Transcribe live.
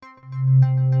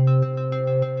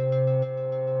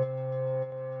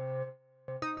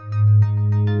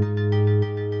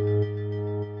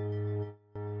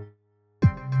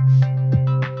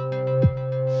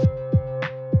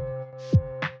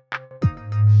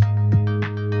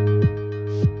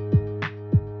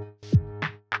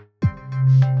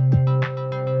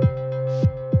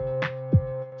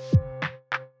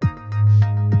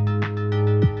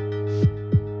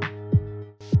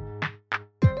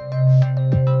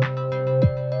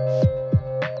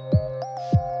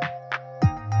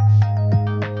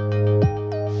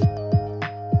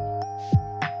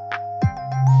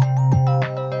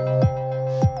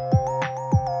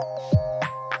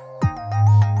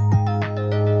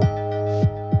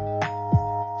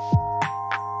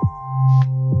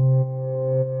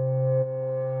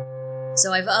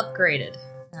So I've upgraded.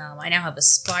 I now have a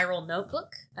spiral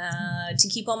notebook to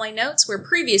keep all my notes, where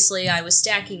previously I was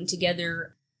stacking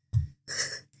together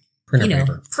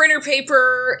printer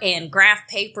paper and graph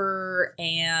paper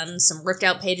and some ripped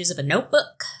out pages of a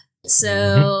notebook.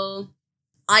 So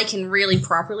I can really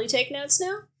properly take notes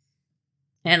now.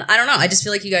 And I don't know, I just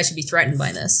feel like you guys should be threatened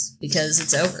by this because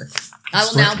it's over. I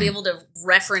will now be able to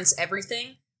reference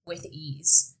everything with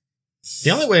ease.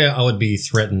 The only way I would be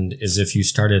threatened is if you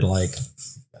started, like,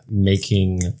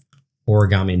 making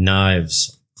origami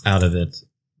knives out of it,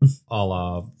 a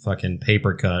la fucking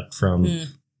paper cut from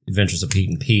Adventures of Pete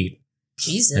and Pete.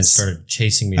 Jesus. And started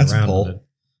chasing me around with it.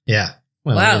 Yeah.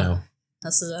 Well, wow. You know.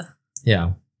 That's a...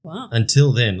 Yeah. Wow.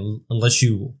 Until then, unless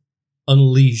you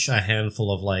unleash a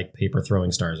handful of, like, paper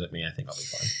throwing stars at me, I think I'll be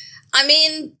fine. I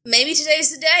mean, maybe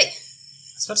today's the day.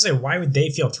 I was about to say, why would they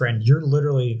feel threatened? You're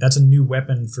literally, that's a new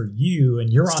weapon for you,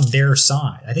 and you're on their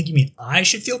side. I think you mean I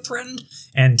should feel threatened?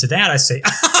 And to that I say,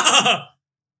 and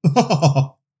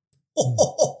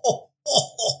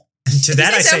to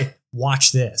that I say,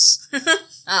 watch this.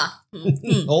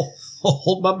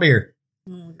 Hold my beer.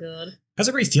 Oh, God. How's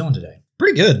everybody feeling today?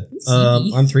 Pretty good.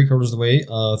 I'm 3/4 of the way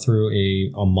through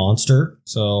a monster,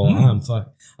 so I'm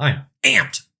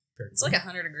amped. It's like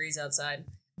 100 degrees outside.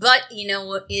 But, you know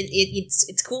what?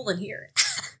 It's cool in here.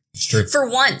 It's true. For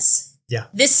once. Yeah.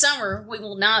 This summer, we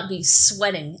will not be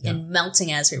sweating and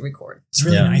melting as we record. It's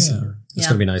really nice in here. It's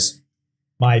going to be nice.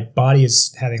 My body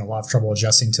is having a lot of trouble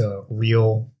adjusting to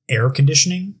real air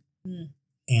conditioning. And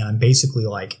I'm basically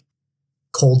like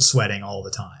cold sweating all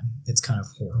the time. It's kind of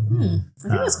horrible. I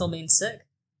think that's called being sick.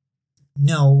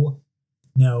 No.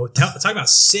 Talk about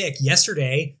sick.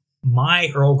 Yesterday,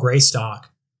 my Earl Grey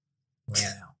stock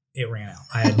ran out. It ran out.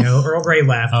 I had no Earl Grey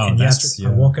left. And yesterday,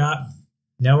 I woke up,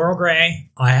 no Earl Grey.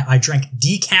 I drank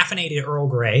decaffeinated Earl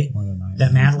Grey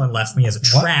that Madeline left me as a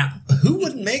trap. Who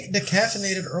would make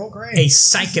decaffeinated Earl Grey? A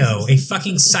psycho. A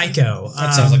fucking psycho.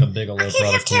 That sounds like a big old product to me.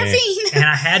 I can't have caffeine. And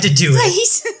I had to do it.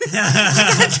 Please.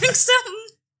 I gotta drink something.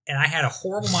 And I had a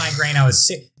horrible migraine. I was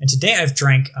sick. And today I've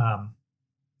drank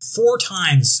 4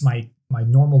 times my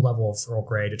normal level of Earl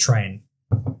Grey to try and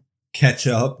catch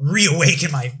up,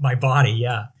 reawaken my body.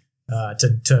 Yeah,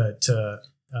 to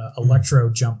electro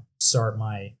jump start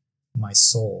my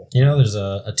soul. You know, there's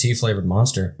a tea flavored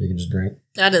monster you can just drink.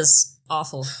 That is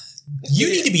awful. You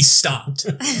need to be stopped.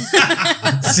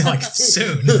 Like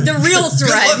soon. The real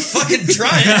threat. Good luck fucking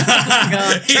trying.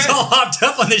 God. He's all hopped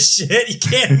up on this shit. He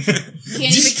can't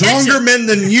even Stronger men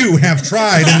than you have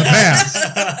tried in the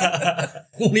past.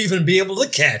 Won't even be able to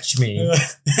catch me.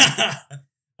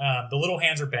 The little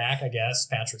hands are back, I guess.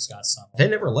 Patrick's got some. They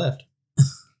never left.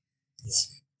 Yeah.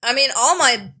 I mean, all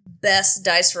my best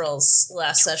dice rolls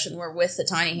last session were with the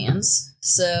tiny hands.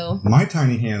 So My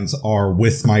tiny hands are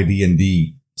with my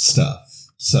D&D stuff.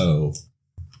 So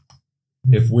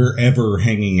if we're ever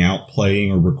hanging out,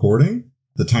 playing, or recording,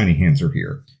 the tiny hands are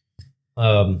here.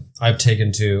 I've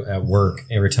taken to at work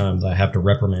every time that I have to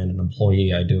reprimand an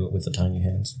employee, I do it with the tiny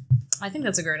hands. I think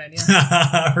that's a great idea.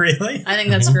 Really? I think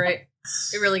that's great.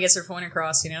 It really gets your point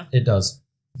across, you know? It does.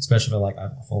 Especially if I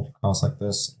fold across like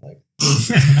this. Like,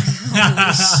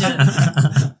 Holy shit.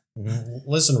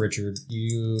 Listen, Richard,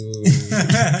 you...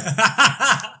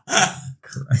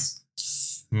 Christ.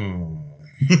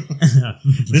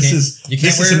 This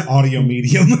is an audio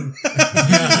medium.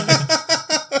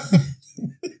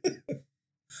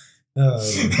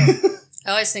 I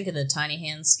always think of the tiny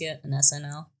hands skit in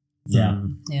SNL. Yeah.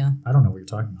 Yeah. I don't know what you're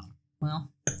talking about. Well,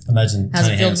 imagine how's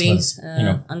it feel to be was,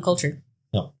 uncultured?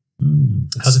 No.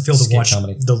 How's it feel to watch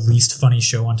comedy. the least funny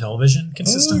show on television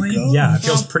consistently? Oh, yeah, it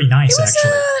feels pretty nice,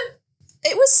 actually.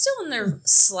 It was still in their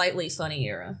slightly funny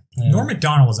era. Yeah. Norm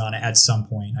Macdonald was on it at some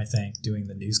point, I think, doing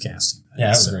the newscasting. Yeah,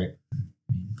 that was great.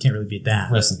 Can't really beat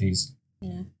that. Rest in peace.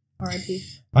 Yeah. R.I.P.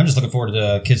 I'm just looking forward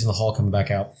to Kids in the Hall coming back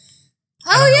out.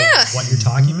 Oh, yeah. What you're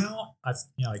talking about?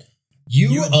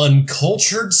 You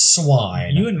uncultured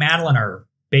swine. You and Madeline are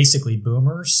basically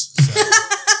boomers.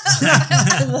 So.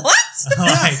 What? I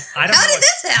don't know How did what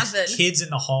this happen? Kids in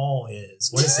the Hall is.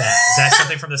 What is that? Is that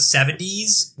something from the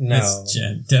 70s? No.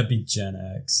 That'd be Gen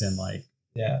X and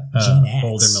Yeah. Gen X.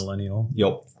 older millennial.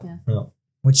 Yep. Yeah.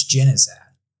 Which gen is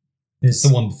that? It's the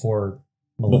one before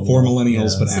millennial. Before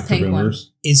millennials, but It's the after pink one.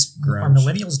 boomers. Are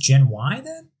millennials Gen Y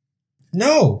then?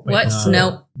 No. Wait, What?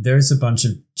 No. There's a bunch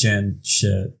of Gen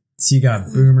shit. So you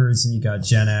got boomers and you got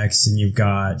Gen X and you've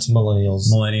got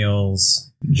millennials,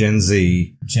 Gen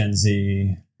Z. Gen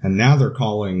Z. And now they're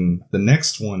calling the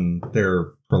next one,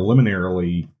 they're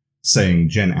preliminarily saying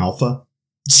Gen Alpha.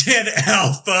 Gen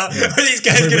Alpha? Yeah. Are these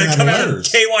guys They going ran to out come of out of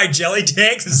letters. KY jelly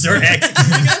tanks and start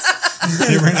executing us?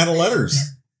 They ran out of letters.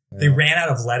 They ran out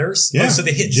of letters? Yeah. Oh, so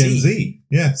they hit Gen Z.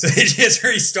 Yeah. So they just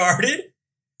restarted?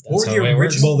 That's Or how the it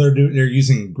works. original? Well, they're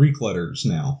using Greek letters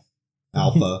now.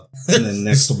 Alpha. And then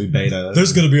next will be beta.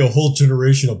 There's going to be a whole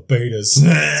generation of betas.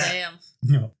 Damn.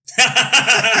 No.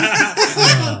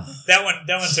 That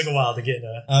one took a while to get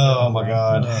to. Oh my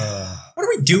god. What are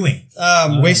we doing?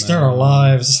 Wasting our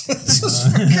lives.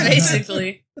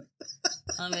 Basically.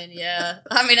 I mean, yeah.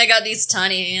 I mean, I got these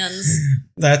tiny hands.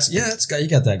 You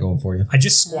got that going for you. I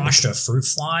just squashed a fruit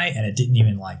fly and it didn't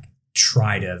even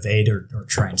try to evade or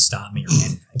try and stop me or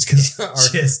anything. It's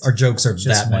because our jokes are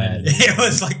that bad. It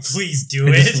was like, please do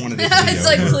I it. just wanted it to be It's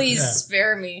like, over. please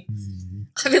spare me.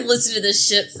 I've been listening to this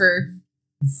shit for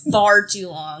far too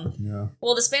long. Yeah.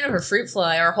 Well, the span of her fruit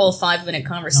fly, our whole 5-minute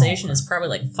conversation is probably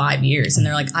like 5 years. And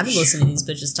they're like, I've been listening to these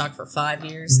bitches talk for 5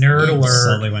 years. Nerd Slowly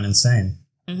alert. went insane.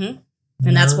 Mm-hmm.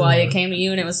 And that's why it came to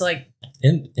you and it was like,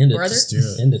 End it. Brother? Just do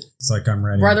it. End it. It's like I'm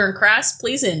ready. brother and crass,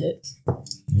 please end it.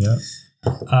 Yeah.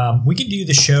 We can do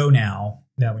the show now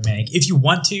that we make. If you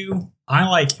want to, I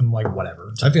am like,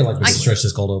 whatever. I feel like we should stretch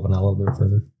this cold open out a little bit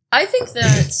further. I think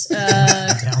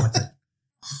that, Down with it.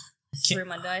 threw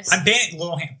my dice. I'm banning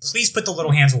little hand. Please put the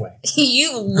little hands away.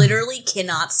 You literally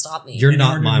cannot stop me. You're In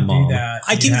not order my to mom. Do that,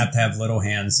 I you can- have to have little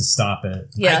hands to stop it.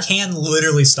 Yeah. I can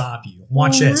literally stop you.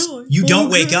 Watch this. really? You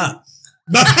don't wake up.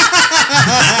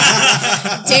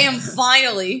 Damn,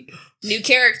 finally. New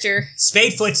character.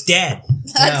 Spadefoot's dead.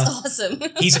 That's awesome.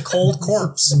 He's a cold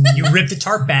corpse. You rip the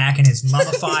tarp back and his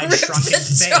mummified, shrunken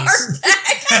face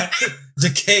Back.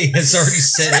 Decay has already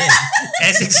set in.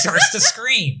 as it starts to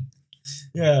scream.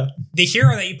 Yeah. The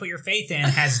hero that you put your faith in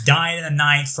has died in the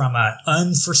night from an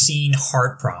unforeseen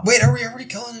heart problem. Wait, are we already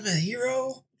calling him a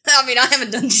hero? I mean, I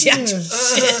haven't done jack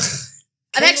shit.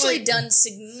 I've actually done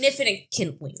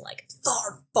significantly,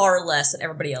 far less than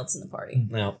everybody else in the party.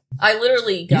 No. I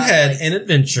literally You got, had an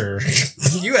adventure.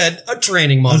 You had a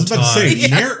training I was about to say, montage.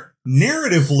 Yeah.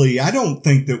 narratively, I don't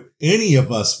think that any of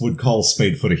us would call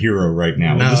Spadefoot a hero right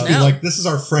now. No. It'd just be No. like, this is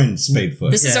our friend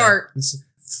Spadefoot. this is Yeah. our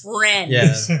friend.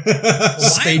 Yeah.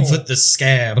 Spadefoot the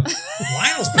scab.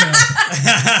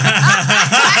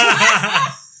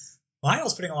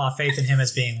 Lionel's putting a lot of faith in him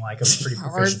as being like a pretty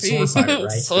proficient RP. sword fighter,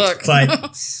 right? Fuck.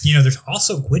 But, there's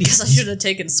also Gwitty. Guess I should have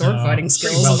taken sword fighting pretty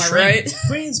skills, well am I trained. right?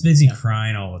 Queen's busy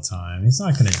crying all the time. He's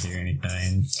not going to do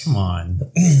anything. Come on.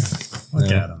 Look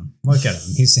at him. Look at him.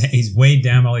 He's weighed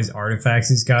down all these artifacts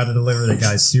he's got to deliver. The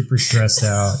guy's super stressed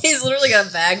out. He's literally got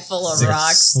a bag full of It's like a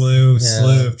rocks. slew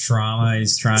of trauma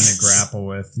he's trying to grapple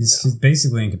with. He's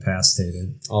basically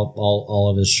incapacitated. All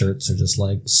of his shirts are just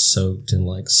soaked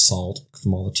in salt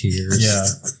from all the tears. Yeah.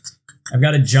 I've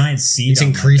got a giant seed. It's on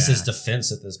my increased his back.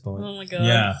 defense at this point. Oh my god.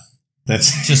 Yeah.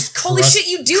 That's Just Holy crust- shit,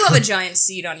 you do have a giant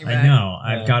seed on your back. I know.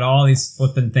 I've got all these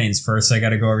flipping things. First, I got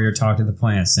to go over here talk to the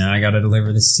plants. Then I got to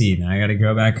deliver the seed. Then I got to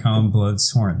go back home, blow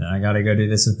the horn. Then I got to go do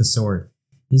this with the sword.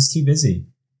 He's too busy.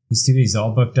 He's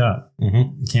all booked up.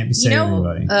 Mm-hmm. He can't be You saving know,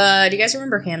 anybody. do you guys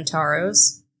remember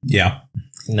Hamtaros? yeah.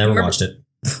 Never Remember- watched it.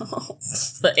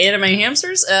 The anime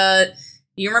hamsters?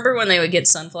 You remember when they would get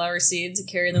sunflower seeds and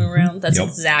carry them around? That's Yep.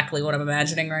 exactly what I'm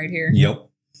imagining right here. Yep.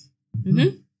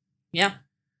 Mm-hmm. Yeah.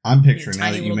 I'm picturing now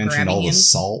Tiny that you little mentioned grabby all the hands.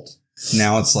 salt.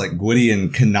 Now it's like Gwydion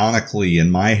canonically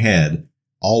in my head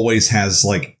always has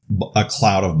a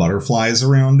cloud of butterflies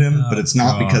around him, but it's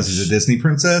not because he's a Disney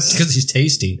princess. Because he's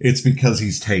tasty. It's because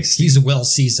he's tasty. He's well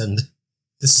seasoned.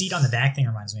 The seed on the back thing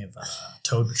reminds me of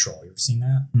Toad Patrol. You ever seen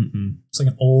that? Mm-mm. It's like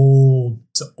an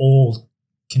old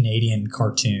Canadian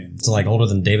cartoon. It's older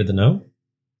than David the Gnome.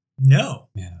 No.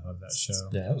 Man, I love that show.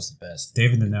 Yeah, that was the best.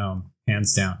 David the Gnome,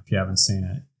 hands down. If you haven't seen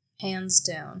it, Hands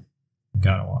down. you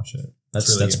gotta watch it. That's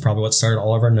really that's good. probably what started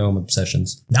all of our gnome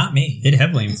obsessions. Not me. It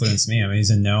heavily influenced me. I mean, he's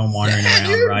a gnome wandering Yeah, around,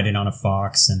 dude. riding on a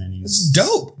fox, and then It's he's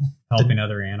dope. helping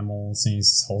other animals, and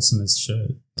he's wholesome as shit.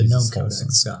 The He's Gnome just wholesome.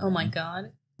 Codex. Scott. Oh my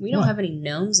god. We don't What? have any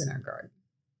gnomes in our garden.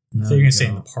 I thought you were going to say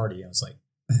in the party. I was like,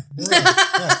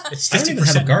 it's I don't even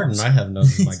have a 50% garden. gnomes. I have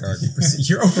gnomes in my garden.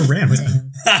 You're overran with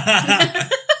them.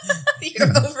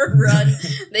 You're overrun.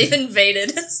 They've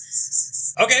invaded.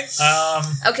 Okay.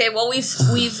 Okay, well we've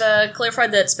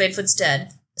clarified that Spadefoot's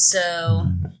dead. So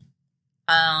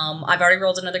I've already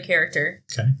rolled another character.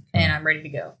 Okay. And I'm ready to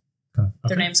go. Okay.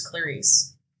 Their name's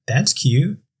Clarice. That's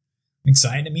cute. I'm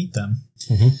excited to meet them.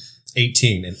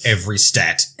 18 in every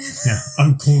stat. Yeah,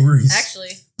 Uncle Reese.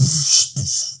 Actually,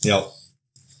 Yep.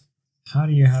 How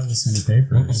do you have this many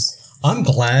papers? I'm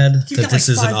glad You that got this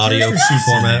like is an 5 audio character sheets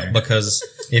in format there.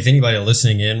 because if anybody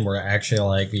listening in were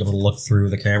actually be able to look through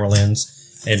the camera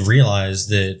lens and realize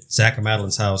that Zach and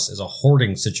Madeline's house is a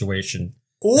hoarding situation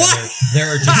What?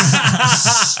 There are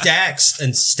just stacks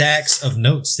and stacks of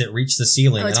notes that reach the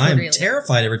ceiling, and I'm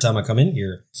terrified every time I come in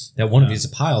here that one of these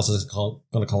piles is going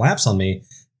to collapse on me,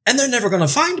 and they're never going to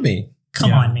find me.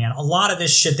 Come on, man. A lot of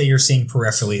this shit that you're seeing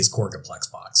peripherally is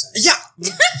Gorgaplex boxes.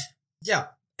 Yeah. Yeah.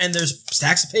 And there's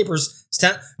stacks of papers.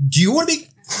 Do you want to be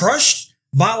crushed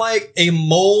by like a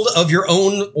mold of your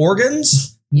own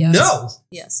organs? Yeah. No.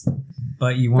 Yes.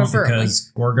 But you won't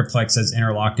because Gorgaplex has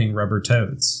interlocking rubber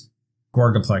toads.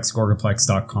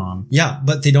 Gorgaplex.com. Yeah,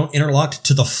 but they don't interlock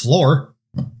to the floor.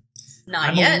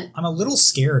 Not yet. I'm a little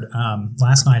scared.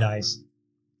 Last night I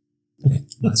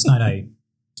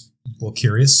a little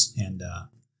curious and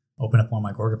opened up one of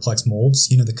my Gorgaplex molds.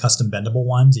 You know, the custom bendable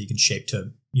ones that you can shape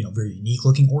to, very unique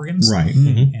looking organs. Right.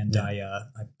 Mm-hmm. And I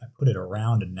put it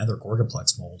around another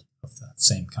Gorgaplex mold of the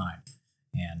same kind.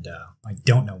 And I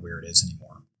don't know where it is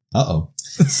anymore. Uh-oh. All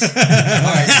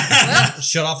right.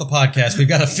 Shut off the podcast. We've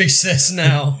got to fix this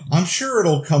now. I'm sure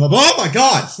it'll come up. Oh, my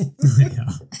God.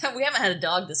 We haven't had a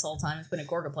dog this whole time. It's been a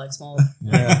Gorgaplex mold.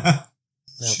 Yeah.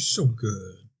 She's so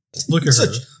good. Look at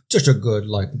her. Such a good,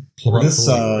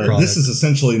 This is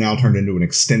essentially now turned into an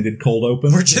extended cold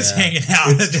open. We're just hanging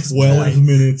out. It's 12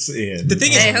 minutes in. The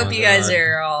thing is, I hope you guys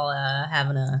are all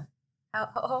having a...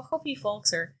 hope you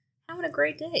folks are having a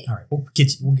great day. All right, we'll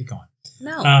get going.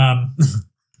 No.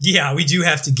 Yeah, we do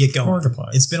have to get going.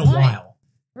 Gorgaplex. It's been a while.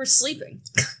 We're sleeping.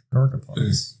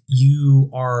 Gorgaplex. You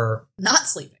are Not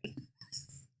sleeping.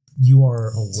 You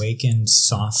are awakened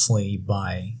softly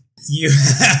by you.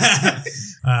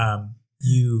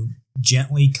 You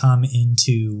gently come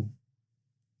into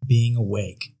being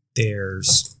awake.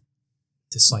 There's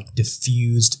this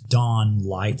diffused dawn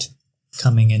light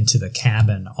coming into the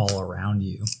cabin all around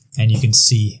you, and you can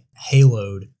see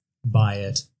haloed by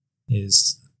it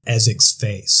is Ezek's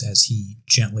face as he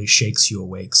gently shakes you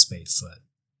awake, Spadefoot.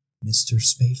 Mr.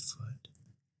 Spadefoot.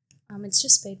 It's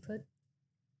just Spadefoot.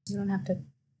 You don't have to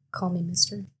call me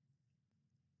Mister.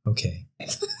 Okay. I'm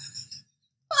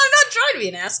not trying to be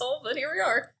an asshole, but here we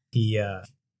are. He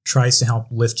tries to help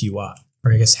lift you up,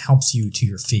 or I guess helps you to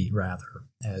your feet, rather,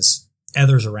 as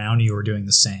others around you are doing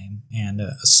the same, and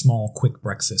a small, quick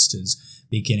breakfast is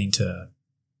beginning to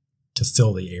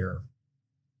fill the air.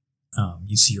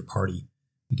 You see your party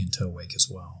begin to awake as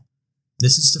well.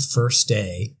 This is the first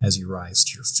day, as you rise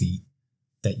to your feet,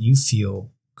 that you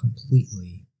feel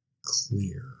completely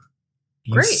clear.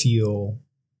 You feel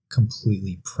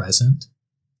completely present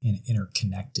and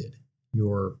interconnected.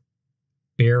 Your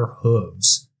bare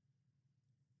hooves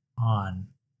on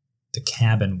the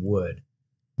cabin wood,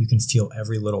 you can feel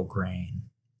every little grain.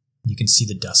 You can see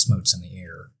the dust motes in the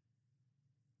air.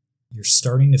 You're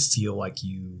starting to feel like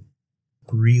you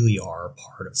really are a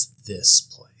part of this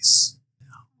place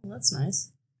now. Well, that's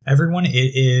nice. Everyone,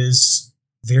 it is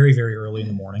very, very early in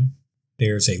the morning.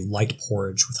 There's a light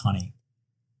porridge with honey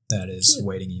that is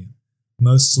awaiting you.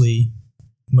 Mostly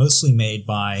made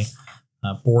by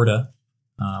Borda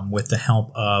with the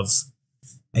help of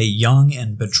a young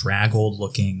and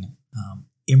bedraggled-looking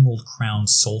emerald-crowned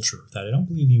soldier that I don't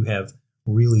believe you have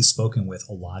really spoken with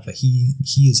a lot, but he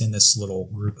is in this little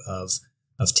group of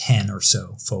 10 or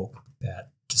so folk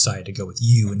that decided to go with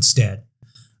you instead.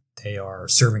 They are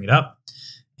serving it up,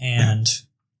 and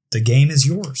the game is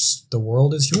yours. The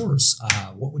world is yours.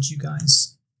 What would you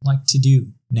guys like to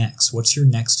do next? What's your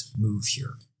next move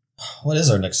here? What is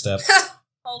our next step?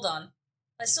 Hold on.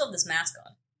 I still have this mask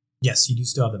on. Yes, you do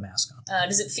still have the mask on.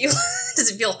 Does it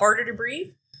feel harder to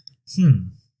breathe?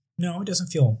 No, it doesn't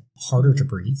feel harder to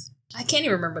breathe. I can't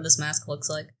even remember what this mask looks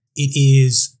like. It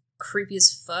is creepy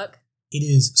as fuck. It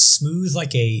is smooth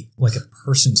like a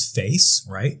person's face,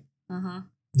 right? Uh-huh.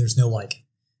 There's no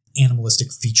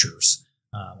animalistic features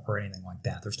or anything like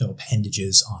that. There's no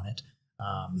appendages on it.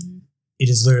 It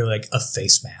is literally like a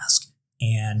face mask.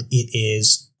 And it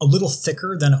is a little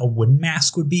thicker than a wooden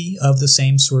mask would be of the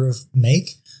same sort of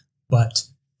make. But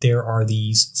there are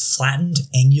these flattened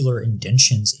angular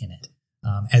indentions in it.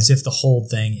 As if the whole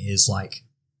thing is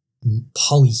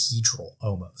polyhedral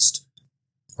almost.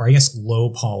 Or I guess low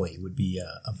poly would be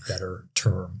a better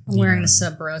term. I'm wearing a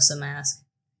Sub Rosa mask.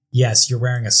 Yes, you're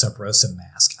wearing a Sub Rosa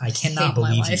mask. I cannot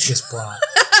believe you just brought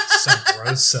Sub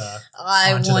Rosa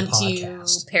onto the podcast. I want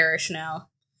to perish now.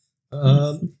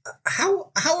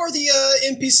 How are the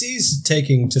NPCs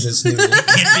taking to this new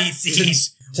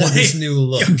NPCs? to this new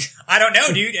look? I don't know,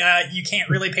 dude. You can't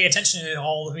really pay attention to it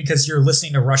all because you're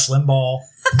listening to Rush Limbaugh.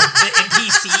 The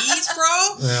NPCs,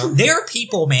 bro? Yeah. They're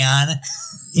people, man.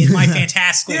 In my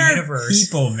fantastical universe.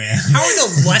 People, man. How are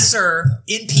the lesser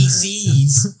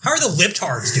NPCs? How are the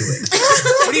libtards doing?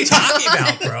 What are you talking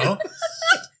about, bro?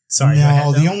 Sorry.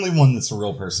 No, the only one that's a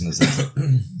real person is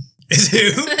Ezek. Is who?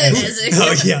 Ezek.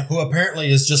 Oh yeah. Who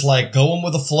apparently is just like going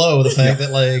with the flow. The fact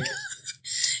that like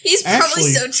He's probably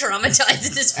Actually- so traumatized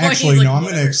at this point. Actually, He's no, like, I'm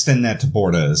going to extend that to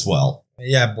Borda as well.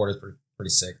 yeah, Borda's pretty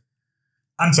sick.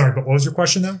 I'm sorry, but what was your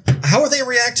question though? How are they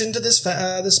reacting to this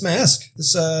this mask?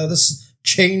 This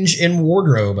change in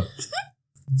wardrobe?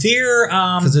 There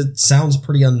Because it sounds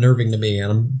pretty unnerving to me,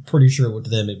 and I'm pretty sure with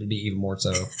them it would be even more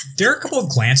so. are a couple of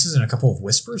glances and a couple of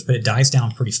whispers, but it dies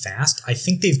down pretty fast. I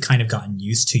think they've kind of gotten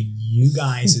used to you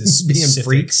guys' Being specific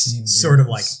freaks. sort of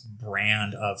like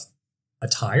brand of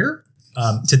attire.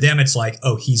 To them, it's like,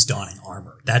 oh, he's donning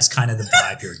armor. That's kind of the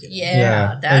vibe you're getting.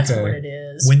 yeah, that's okay. what it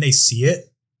is. When they see it,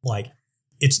 like,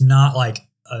 it's not like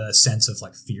a sense of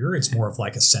like fear. It's more of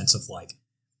like a sense of like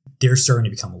they're starting to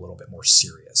become a little bit more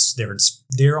serious.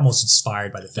 They're almost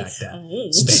inspired by the fact that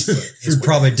Spadefoot Should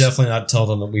probably definitely not tell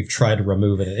them that we've tried to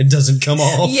remove it. It doesn't come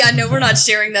off. Yeah, no, we're not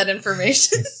sharing that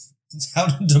information. It's how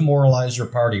to demoralize your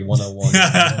party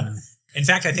 101. In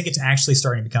fact, I think it's actually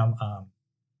starting to become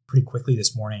pretty quickly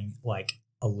this morning, like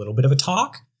a little bit of a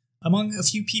talk among a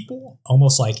few people.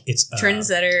 Almost like it's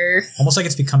Trendsetter. almost like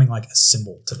it's becoming like a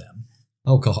symbol to them.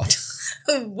 Oh god.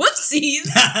 Whoopsies.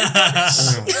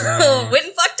 Oh, Went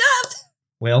and fucked up.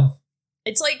 well,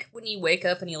 It's like when you wake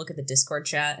up and you look at the Discord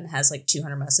chat and it has like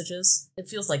 200 messages. It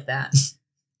feels like that.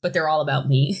 But they're all about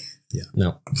me. Yeah.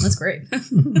 No. That's great.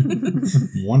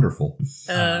 Wonderful.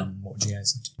 What would you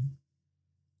guys like to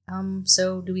do?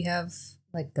 So do we have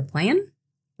like a plan?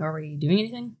 Are we doing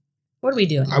anything? What are we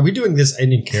doing? Are we doing this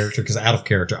in character? Because out of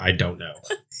character, I don't know.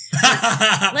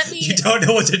 Let me- You don't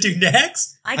know what to do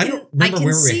next? I don't remember can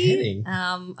where we're see, heading.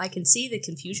 I can see the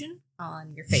confusion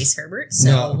on your face, Herbert. So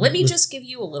No. let me just give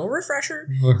you a little refresher.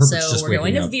 Well, Herbert's So just we're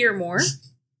going waking to up. Veermore,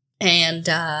 and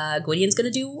Gwydion's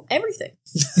going to do everything.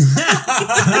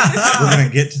 We're going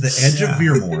to get to the edge of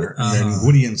Veermore, and then Uh-huh.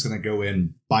 Gwydion's going to go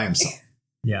in by himself.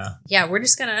 Yeah. Yeah, we're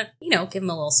just going to, give him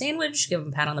a little sandwich, give him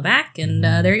a pat on the back, and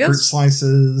there he Fruit goes.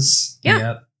 slices. Yeah.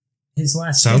 Yep. His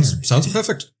last dinner. Sounds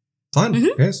perfect. Fine,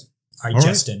 Mhm. guys. All right, All right.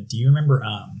 Justin, do you remember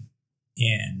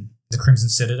in the Crimson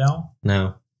Citadel?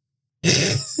 No. Bro,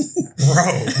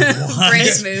 what? Brain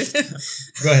smooth.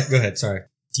 Go ahead. Sorry.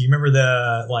 Do you remember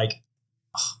the, like,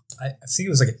 I think it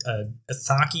was like a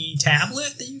Thaki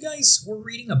tablet that you guys were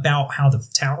reading about how the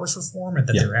towers were formed and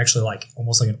that Yeah. they're actually like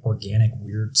almost like an organic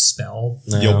weird spell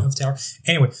No. of tower.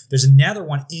 Anyway, there's another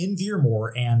one in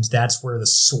Veermore, and that's where the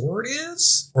sword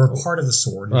is, or part of the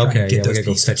sword. You're trying to Okay, get yeah, we those gotta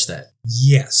go pieces. fetch that.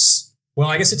 Yes. Well,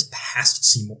 I guess it's past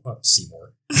Seymour.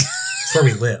 It's where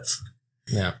we live.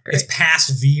 Yeah. It's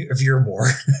past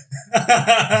Veermore.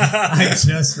 I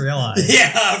just realized.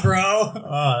 Yeah, bro.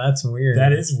 Oh, that's weird.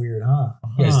 That is weird, huh?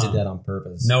 You guys Huh. did that on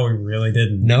purpose. No, we really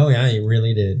didn't. No, yeah, you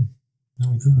really did. No,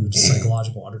 we didn't. Just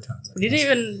psychological undertones. We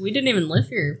didn't even live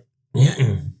here. All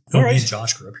right. Me and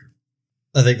Josh grew up here.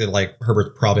 I think that like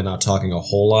Herbert's probably not talking a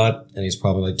whole lot, and he's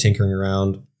probably like tinkering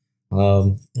around,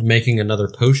 making another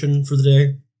potion for the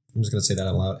day. I'm just gonna say that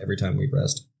out loud every time we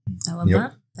rest, I love Yep.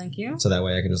 that. Thank you. so that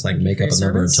way I can just like Thank you make for up a your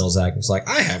number service. until Zach is like,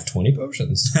 I have 20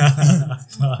 potions.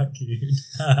 Fuck you.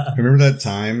 Remember that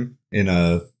time in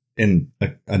a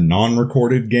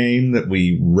non-recorded game that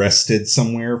we rested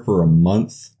somewhere for a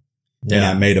month, and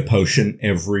I made a potion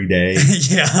every day?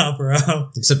 Yeah, bro.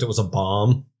 Except it was a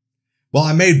bomb. Well,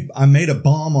 I made a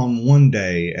bomb on one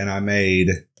day, and I made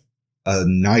a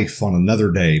knife on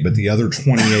another day, but the other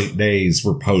 28 days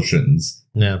were potions.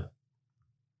 Yeah.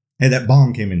 Hey, that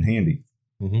bomb came in handy.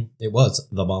 It was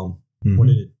the bomb. What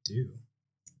did it do?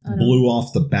 I don't- Blew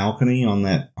off the balcony on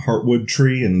that heartwood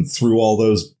tree and threw all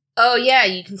those. Oh yeah,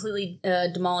 you completely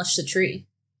demolished the tree.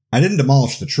 I didn't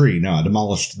demolish the tree. No, I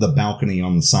demolished the balcony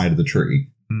on the side of the tree.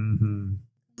 Mm-hmm.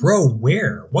 Bro,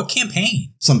 where? What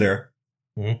campaign? Sundare.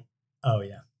 Oh,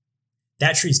 yeah.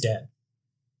 That tree's dead.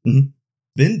 Been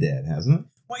dead, hasn't it?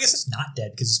 Well, I guess it's not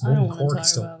dead because it's I don't molten wanna core. talk It's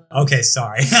still. about it. Okay,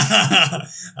 sorry.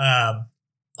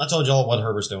 I told y'all what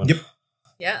Herbert's doing. Yep.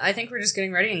 Yeah, I think we're just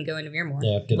getting ready and going to Veermore.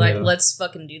 Yeah, getting ready. Let's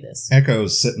fucking do this.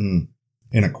 Echo's sitting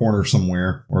in a corner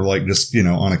somewhere, or like just,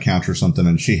 on a couch or something,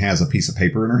 and she has a piece of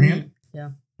paper in her hand. Yeah.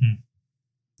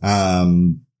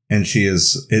 And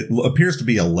it appears to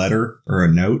be a letter or a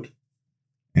note,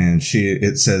 and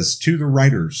it says to the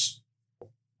writers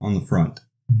on the front.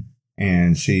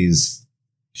 And she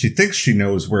thinks she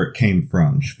knows where it came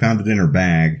from. She found it in her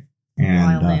bag,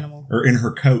 and Wild animal. or in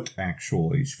her coat,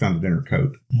 actually. She found it in her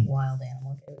coat. Wild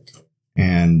animal goat.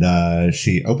 And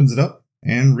she opens it up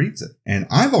and reads it. And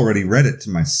I've already read it to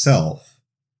myself.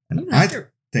 You And don't I have to-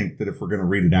 think that if we're going to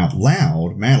read it out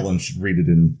loud, Madeline should read it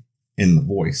in the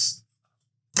voice.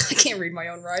 I can't read my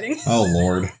own writing. Oh,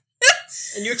 Lord.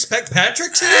 And you expect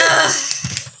Patrick to?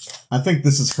 I think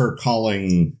this is her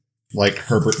calling like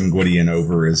Herbert and Gwydion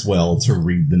over as well to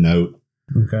read the note.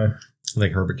 Okay. I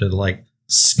think Herbert did like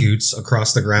scoots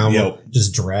across the ground,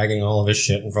 just dragging all of his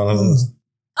shit in front of him.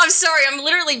 I'm sorry, I'm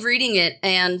literally reading it,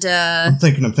 and I'm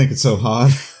thinking so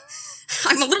hard.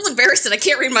 I'm a little embarrassed that I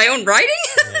can't read my own writing.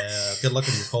 Yeah, good luck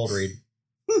with your cold read.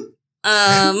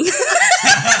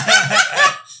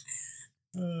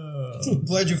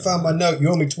 Glad you found my note. You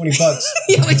owe me $20.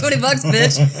 You owe me $20,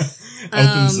 bitch.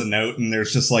 Opens the note, and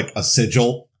there's just like a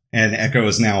sigil, and Echo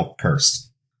is now cursed.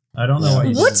 I don't know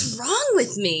what's wrong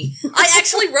with me. I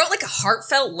actually wrote like a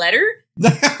heartfelt letter.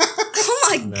 Oh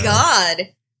my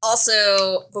god.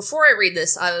 Also, before I read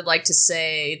this, I would like to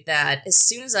say that as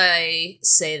soon as I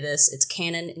say this, it's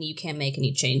canon and you can't make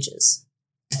any changes.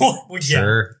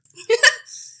 Sure.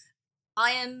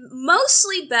 I am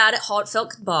mostly bad at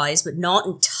heartfelt goodbyes, but not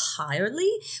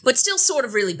entirely. But still sort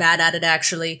of really bad at it,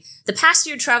 actually. The past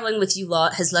year traveling with you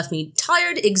lot has left me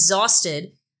tired,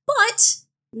 exhausted, but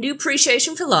new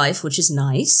appreciation for life, which is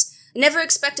nice. I never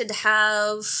expected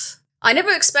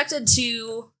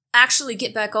to actually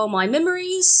get back all my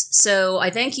memories, so I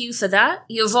thank you for that.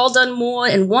 You have all done more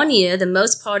in 1 year than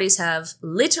most parties have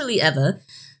literally ever.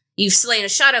 You've slain a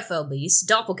Shadowfell beast,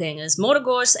 doppelgangers,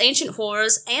 Mortogors, ancient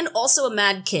horrors, and also a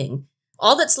mad king.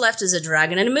 All that's left is a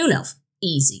dragon and a moon elf.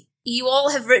 Easy. You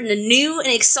all have written a new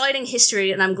and exciting history,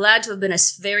 and I'm glad to have been a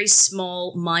very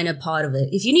small, minor part of it.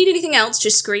 If you need anything else,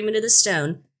 just scream into the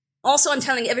stone. Also, I'm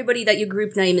telling everybody that your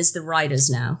group name is the Riders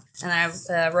now, and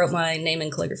I wrote my name in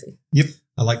calligraphy. Yep.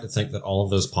 I like to think that all of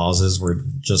those pauses were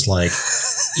just like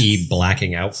E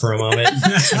blacking out for a moment.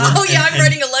 I'm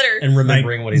writing a letter. And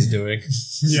remembering what he's doing.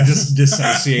 Yeah. Just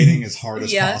dissociating as hard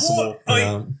as possible.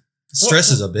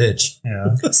 Stress is a bitch.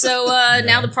 Yeah. So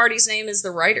now the party's name is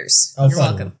the Riders. Oh, You're fun.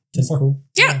 welcome. That's cool.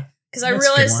 Yeah, because I That's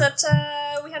realized good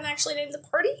that we hadn't actually named the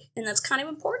party, and that's kind of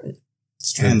important.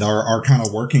 And our kind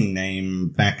of working name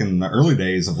back in the early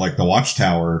days of like the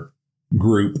Watchtower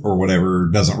group or whatever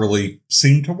doesn't really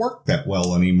seem to work that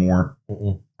well anymore.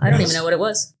 I don't even know what it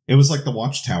was. It was like the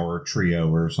Watchtower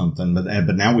trio or something,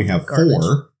 but now we have Garbage.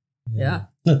 4. Yeah.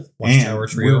 Watchtower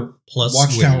trio plus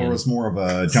Watchtower Gwydion. was more of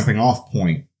a jumping off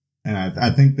point. And I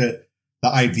think that the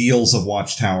ideals of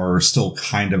Watchtower are still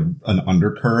kind of an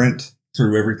undercurrent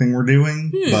through everything we're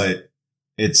doing, but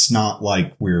it's not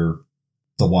like we're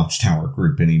the Watchtower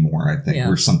group anymore. I think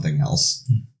we're something else.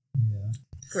 Yeah.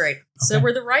 Great. So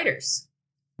we're the Riders.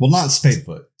 Well, not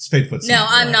Spadefoot. Spadefoot's No,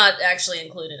 I'm right. not actually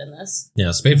included in this. Yeah,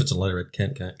 Spadefoot's illiterate.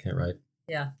 Can't write.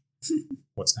 Yeah.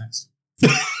 What's next?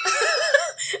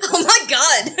 Oh my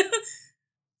god.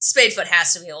 Spadefoot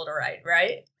has to be able to write,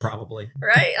 right? Probably.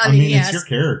 Right? I mean, it's your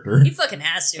character. He fucking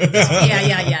has to.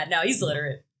 Yeah. No, he's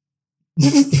literate.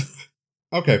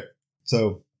 Okay.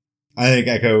 So I think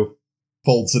Echo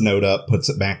folds the note up, puts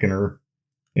it back in her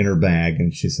bag,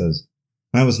 and she says,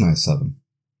 "That was nice of them.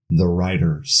 The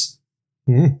Riders."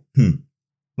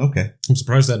 Okay. I'm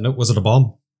surprised that note wasn't a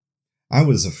bomb. I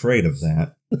was afraid of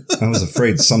that. I was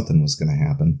afraid something was going to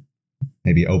happen.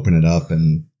 Maybe open it up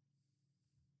and,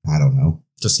 I don't know,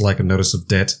 Just like a notice of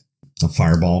debt. a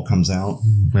fireball comes out.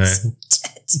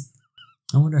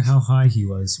 I wonder how high he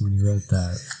was when he wrote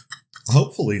that.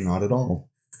 Hopefully not at all.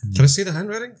 Can I see the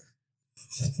handwriting?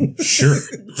 Sure.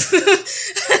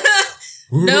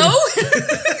 No?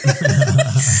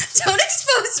 Don't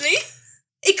expose me.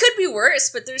 It could be worse,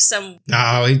 but there's some...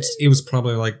 No, he was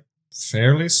probably like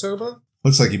fairly sober.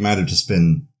 Looks like he might have just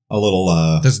been a little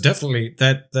There's definitely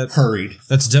that hurried.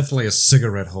 That's definitely a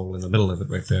cigarette hole in the middle of it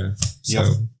right there. So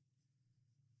Yep.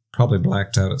 probably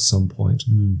blacked out at some point.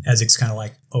 Ezek's kind of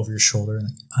like over your shoulder and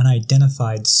like,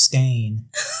 unidentified stain.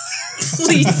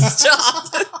 Please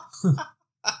stop.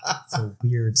 It's a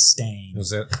weird stain.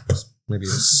 Was that maybe a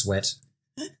sweat?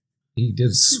 He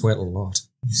did sweat a lot.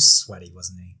 He was sweaty,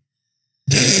 wasn't he?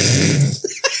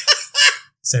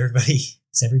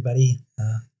 Is everybody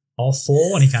all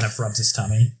full? And he kind of rubs his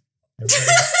tummy.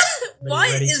 Why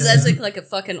ready is to- Ezek like a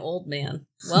fucking old man?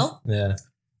 Well, Yeah.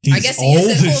 I guess he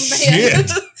is an old man.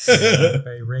 Shit.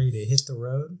 Very ready to hit the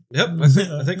road? Yep,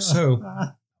 I think so.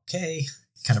 Okay.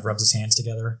 Kind of rubs his hands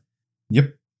together.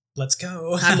 Yep. Let's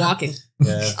go. I'm walking.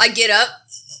 Yeah. I get up,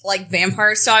 like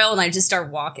vampire style, and I just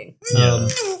start walking.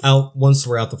 Out once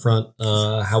we're out the front,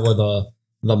 how are the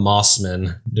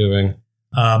Mossmen doing?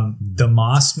 The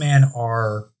Mossmen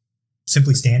are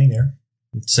simply standing there.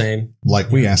 Same. Like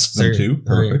we asked them to.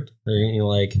 Perfect. Are you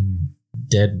like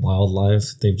dead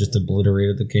wildlife they've just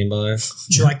obliterated that came by? Would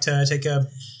you like to take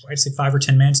I'd say 5 or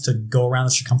 10 minutes to go around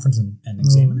the circumference and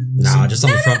examine it? Nah, just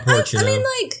on the front porch, I mean,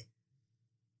 like,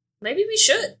 maybe we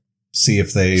should. See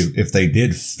if they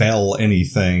did fell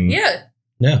anything. Yeah,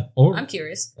 Yeah. Or I'm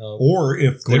curious. Or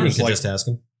if Gwydion there's could like just ask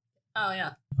him. Oh,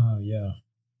 yeah. Oh, yeah.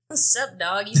 What's up,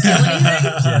 dog? You kill anything?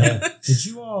 Yeah.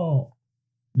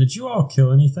 Did you all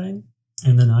kill anything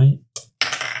in the night?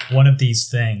 One of these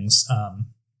things,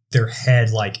 their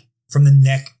head, like from the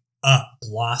neck up,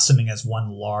 blossoming as one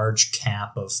large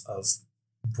cap of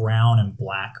brown and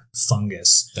black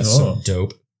fungus. That's so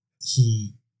dope.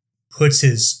 He puts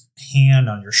his hand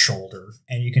on your shoulder,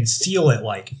 and you can feel it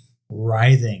like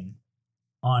writhing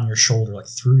on your shoulder, like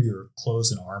through your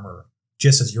clothes and armor,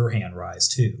 just as your hand writhes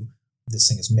too. This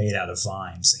thing is made out of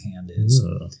vines, the hand is.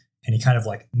 Ugh. And he kind of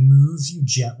like moves you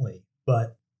gently,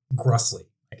 but gruffly,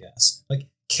 I guess. Like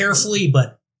carefully,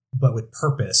 but with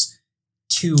purpose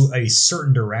to a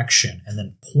certain direction, and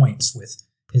then points with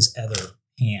his other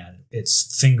hand,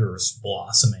 its fingers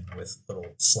blossoming with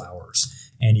little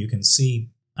flowers. And you can see,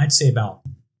 I'd say about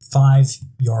 5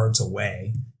 yards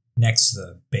away, next to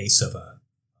the base of a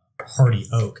hardy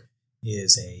oak,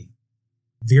 is a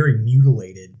very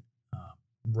mutilated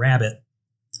rabbit.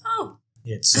 Oh.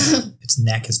 Its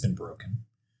neck has been broken.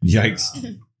 Yikes.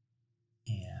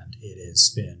 And it has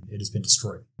been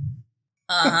destroyed.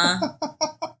 Uh-huh.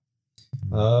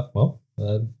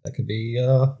 That could be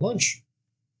lunch.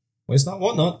 Waste not,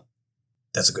 want not.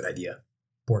 That's a good idea.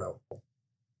 Bordeaux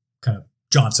kind of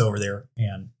jaunts over there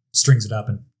and strings it up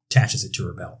and attaches it to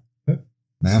her belt.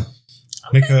 Now,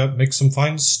 Make some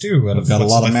fine stew out of we've got a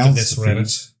what's lot of left mouths this to rabbit.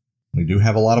 feed. We do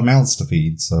have a lot of mouths to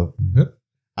feed, so Yep.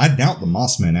 I doubt the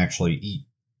mossmen actually eat.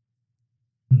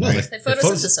 Well, Right. They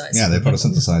photosynthesize. Yeah, they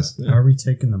photosynthesize. Are we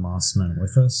taking the Mossmen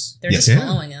with us? They're Yes. just Yeah,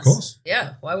 following of us. course.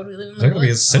 Yeah. Why would we leave them They're in the going to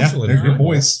be woods? essential in they're our good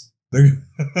boys. They're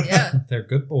Yeah. They're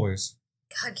good boys.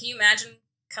 God, can you imagine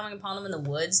coming upon them in the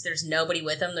woods? There's nobody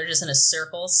with them. They're just in a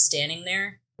circle standing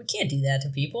there. We can't do that to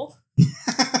people.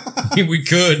 We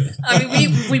could. I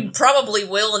mean, we probably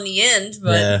will in the end,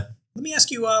 but Yeah. Let me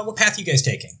ask you, what path you guys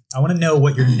taking? I want to know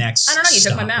what your next I don't know, you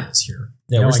took my stop map. is here.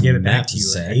 Yeah, No, where's I gave the it back map, to you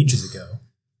Zach? ages ago.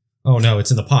 Oh no, it's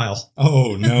in the pile.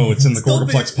 Oh no, it's in the Stop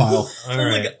Gorgaplex it. pile. All I'm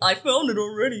right. like, I found it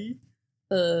already.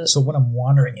 So what I'm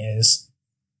wondering is,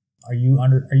 are you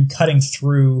cutting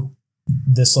through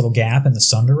this little gap in the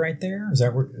sunder right there? Is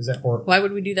that or? Why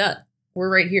would we do that? We're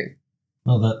right here.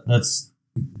 Oh, that's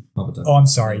probably. Oh, I'm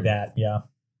sorry. Yeah.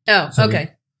 Oh, So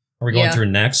okay. Are we going Yeah. through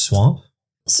next swamp?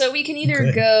 So we can either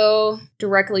Okay. go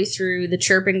directly through the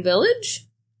Chirping Village.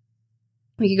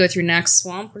 We could go through Nax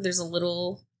Swamp, where there's a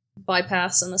little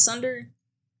bypass on the Sunder.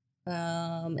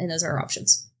 And those are our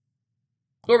options.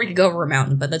 Or we could go over a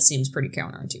mountain, but that seems pretty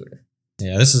counterintuitive.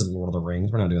 Yeah, this is Lord of the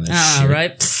Rings. We're not doing that Ah, shit.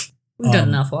 right. Pfft, we've done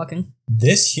enough walking.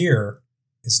 This here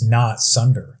is not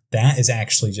sunder. That is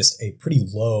actually just a pretty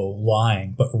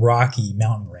low-lying but rocky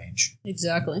mountain range.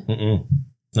 Exactly. Mm-mm.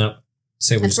 No.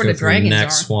 Say we That's just where go the through dragons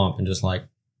next are. swamp and just like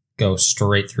go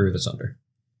straight through the Sunder.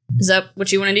 Is that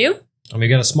what you want to do? I mean, we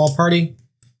got a small party,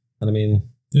 and I mean,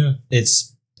 Yeah.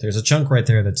 there's a chunk right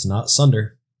there that's not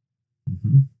Sunder.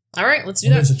 Mm-hmm. All right, let's do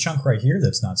Well, that. there's a chunk right here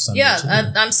that's not sunder. Yeah, too.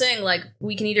 I'm saying, like,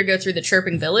 we can either go through the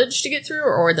Chirping Village to get through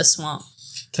or the swamp.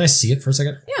 Can I see it for a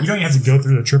second? You don't even have to go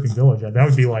through the Chirping Village. That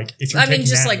would be like, if you're I mean, taking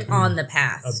just that like on the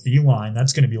path. a beeline,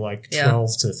 that's going to be like Yeah.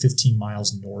 12 to 15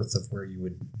 miles north of where you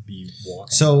would be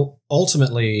walking. So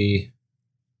ultimately,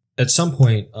 at some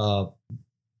point,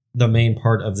 the main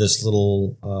part of this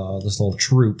little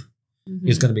troop Mhm.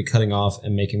 is going to be cutting off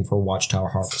and making for Watchtower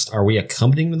Harvest. Are we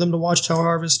accompanying them to Watchtower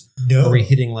Harvest? no, Are we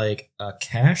hitting like a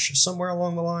cache somewhere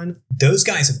along the line? those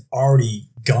guys have already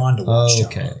gone to Watchtower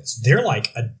Okay. Harvest. They're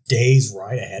like a day's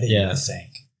ride ahead of you, Yeah. I think.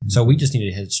 So we just need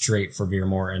to head straight for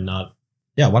Veermore and not.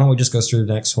 Yeah, why don't we just go through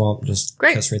the next swamp? Just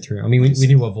Great. cut straight through. I mean, we need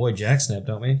to avoid Jacksnap,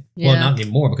 don't we? Well, Yeah. not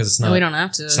anymore because it's not. No, we don't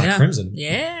have to. It's not Yeah. Crimson.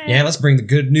 Yeah. Yeah, let's bring the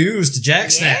good news to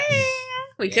Jacksnap. Yeah.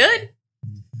 We could.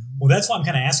 Well, that's why I'm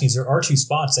kind of asking is there are two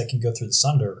spots that can go through the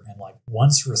Sunder, and like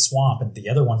one's through a swamp and the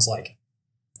other one's like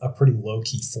a pretty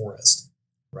low-key forest,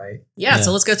 right? Yeah, Yeah.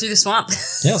 so let's go through the swamp.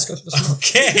 Yeah, let's go through the swamp.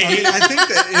 Okay. I mean, I think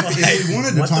that if we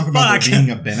wanted to What the talk about fuck? there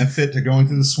being a benefit to going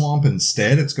through the swamp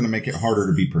instead, it's going to make it harder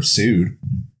to be pursued.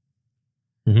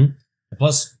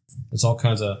 Plus, there's all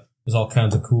kinds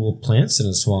of cool plants in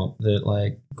the swamp that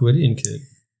like Gwydion could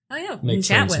Oh, yeah. We make can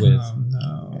chat friends with. with. Oh,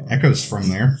 no. Echoes from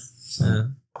there.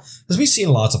 Because we've seen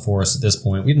lots of forest at this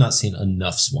point. We've not seen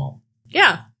enough swamp.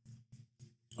 Yeah.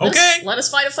 Okay. Let us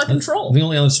fight a fucking troll. The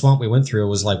only other swamp we went through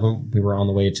was like when we were on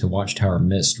the way to Watchtower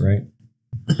Mist, right?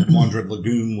 Wandred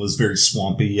Lagoon was very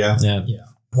swampy, yeah. Yeah.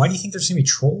 Why do you think there's so many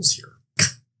trolls here?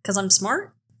 Because I'm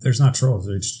smart. There's not trolls.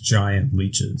 There's giant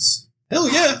leeches.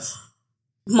 Hell yeah.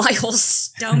 My whole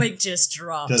stomach just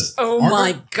dropped. Does Oh Arthur-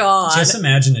 my god. Just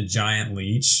imagine a giant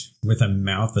leech with a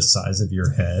mouth the size of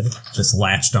your head just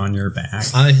latched on your back.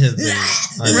 I have been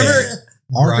Remember-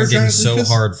 Arthur grinding giant so leeches?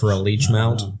 hard for a leach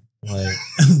mount Like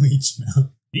Leech mouth.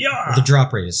 Yeah. the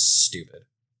drop rate is stupid.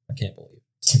 I can't believe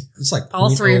it. It's like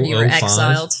All 3 of you are 0.005.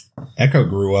 exiled. Echo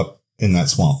grew up in that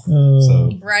swamp. Oh.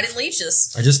 So Riding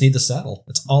leeches. I just need the saddle.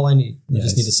 That's all I need. I Yes.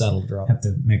 just need the saddle to drop. Have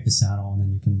to make the saddle, and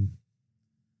then you can.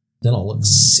 Then I'll look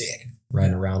sick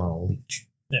riding around on a leech.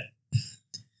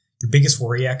 Your biggest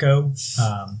worry, Echo,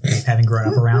 having grown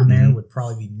up around there, would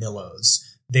probably be Millows.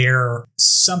 They're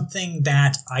something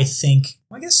that I think,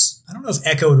 I guess, I don't know if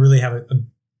Echo would really have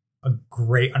a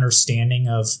great understanding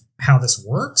of how this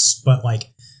works, but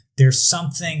like there's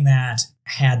something that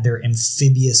had their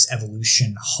amphibious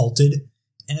evolution halted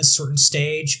in a certain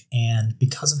stage, and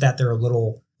because of that, they're a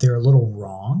little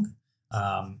wrong.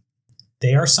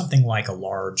 They are something like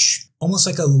almost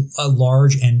like a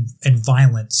large and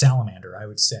violent salamander, I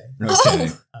would say. okay,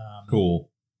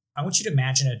 cool. I want you to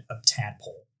imagine a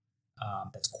tadpole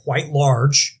that's quite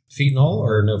large, Feet and all,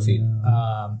 or no feet?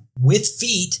 with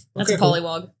feet. That's Okay, a cool.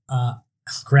 polywog.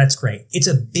 That's great. It's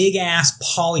a big ass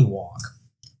polywog.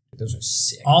 Those are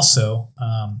sick. Also,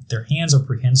 their hands are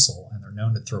prehensile and they're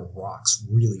known to throw rocks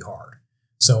really hard.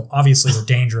 So obviously they're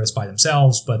dangerous by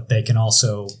themselves, but they can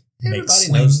also make Everybody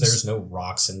slings. knows there's no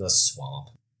rocks in the swamp.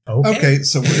 Okay,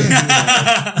 so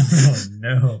Oh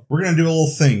no! we're gonna do a little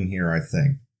thing here, I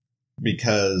think,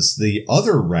 because the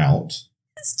other route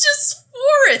It's just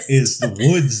forest. is the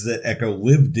woods that Echo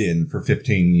lived in for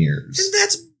 15 years. And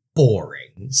that's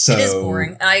boring. So it is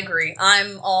boring. I agree.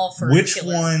 I'm all for which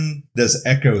killing. one does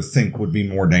Echo think would be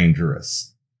more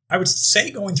dangerous? I would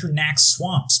say going through Nax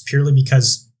swamps purely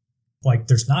because like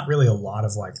there's not really a lot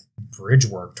of like bridge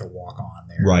work to walk on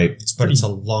there. Right. It's But pretty, it's a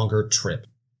longer trip.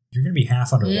 you're going to be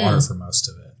half underwater for most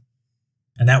of it.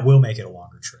 And that will make it a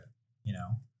longer trip, you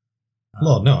know?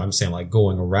 Well, no, I'm saying like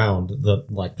going around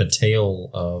the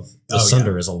tail of the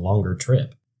Sunder is a longer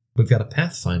trip. We've got a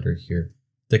pathfinder here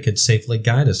that could safely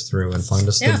guide us through and find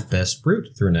us the best route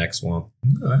through Nax Swamp.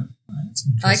 Okay. That's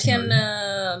an I interesting can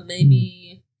argument.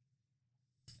 maybe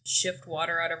shift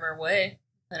water out of our way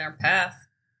in our path.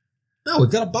 No,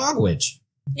 we've got a bog witch.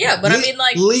 Yeah, but I mean,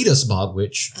 like, lead us, bog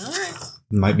witch. all right.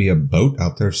 Might be a boat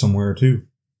out there somewhere too.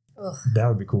 Ugh, That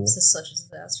would be cool. this is such a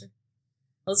disaster.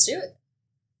 Let's do it.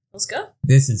 Let's go.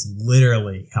 This is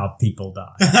literally how people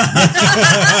die.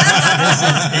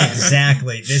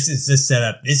 This is the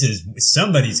setup. This is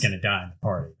somebody's going to die in the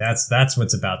party. That's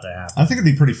what's about to happen. I think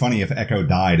it'd be pretty funny if Echo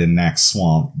died in Nax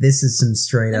Swamp. This is some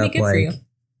straight That'd up be good for you. like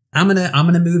I'm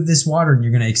gonna move this water and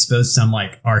you're gonna expose some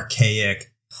like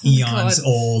archaic eons God.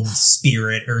 old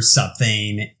spirit or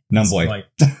something. Numbly. Like,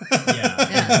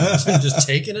 yeah. Just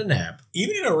taking a nap.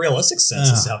 Even in a realistic sense,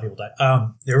 this is how people die.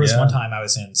 There was Yeah. one time I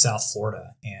was in South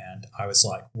Florida and I was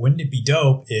like, wouldn't it be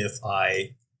dope if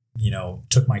I,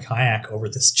 took my kayak over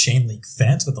this chain link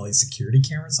fence with all these security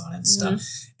cameras on it and stuff?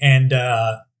 And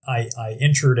I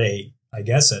entered an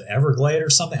Everglade or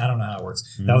something. I don't know how it works.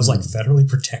 That was like federally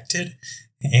protected.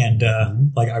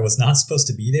 And like I was not supposed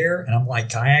to be there. And I'm like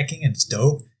kayaking and it's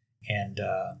dope. And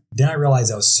then I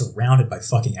realized I was surrounded by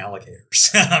fucking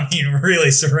alligators. I mean,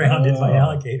 really surrounded by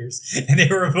alligators. And they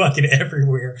were fucking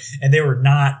everywhere. And they were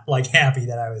not like happy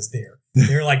that I was there.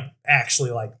 They were like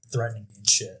actually like threatening me and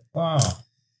shit. Wow,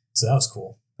 So that was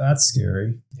cool. that's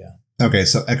scary. Okay,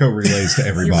 so Echo relays to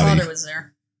Your everybody. father was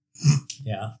there.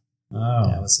 Yeah. Oh,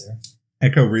 Yeah, I was there.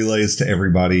 Echo relays to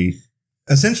everybody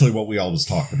essentially what we always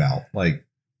talked about. Like,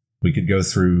 we could go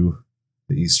through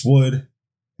the East Wood,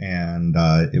 and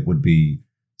it would be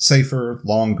safer,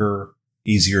 longer,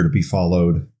 easier to be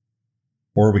followed.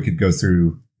 Or we could go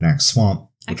through Nax Swamp.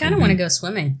 I which kind of would want to be- go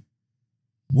swimming.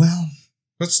 Well,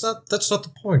 That's not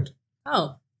the point.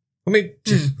 Oh, I mean,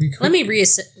 we could, let me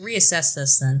reassess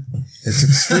this then. it's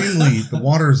extremely, the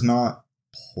water is not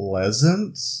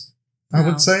pleasant, I No.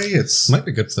 would say. It's might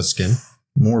be good for the skin.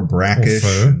 more brackish.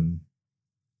 Or fur.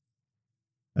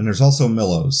 And there's also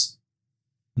Millows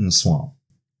in the swamp.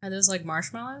 Are those like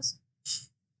marshmallows?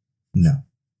 No.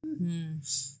 Hmm.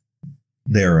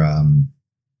 They're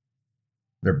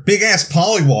big ass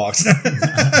pollywogs.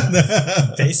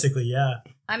 Basically, yeah.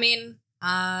 I mean,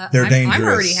 They're I'm dangerous.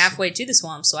 already halfway to the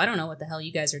swamp, so I don't know what the hell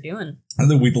you guys are doing.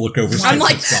 And then we'd look over. I'm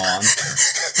like,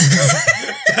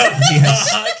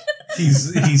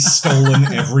 He's stolen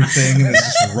everything and is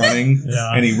just running.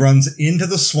 Yeah. And he runs into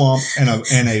the swamp, and a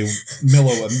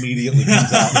Millow immediately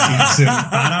comes out and eats him.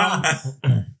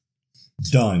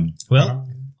 Done. Well,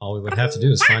 all we would have to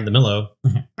do is find the Millow,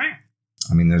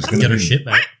 I mean, there's gonna get her be shit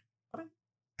back.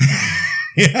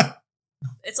 yeah.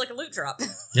 It's like a loot drop.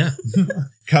 Yeah.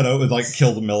 Cut out with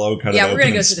kill the Millow. Cut Yeah, it we're open,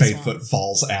 gonna go and through the Spadefoot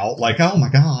falls out. Like, oh my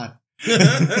god.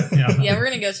 Yeah. Yeah, we're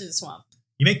gonna go through the swamp.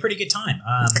 You make pretty good time.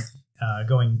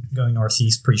 going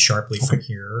northeast pretty sharply from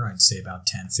here. I'd say about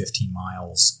 10, 15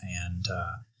 miles, and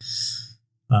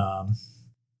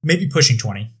maybe pushing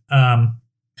 20.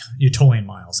 Utolian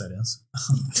miles, that is.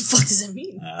 What the fuck does that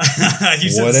mean?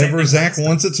 Whatever Zach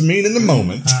wants it to mean in the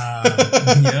moment.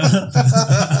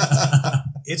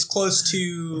 It's close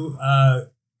to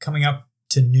coming up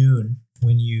to noon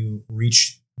when you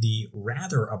reach the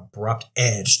rather abrupt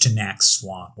edge to Knack's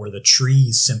Swamp, where the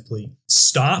trees simply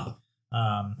stop.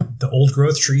 The old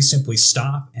growth trees simply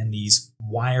stop, and these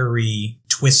wiry,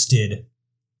 twisted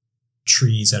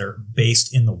trees that are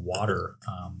based in the water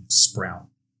sprout.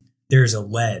 There's a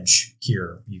ledge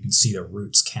here. You can see the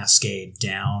roots cascade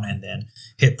down and then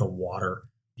hit the water.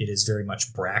 It is very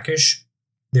much brackish.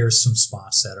 There's some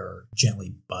spots that are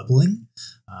gently bubbling.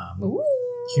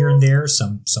 Here and there,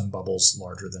 some bubbles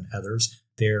larger than others.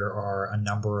 There are a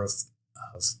number of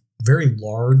very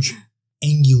large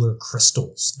angular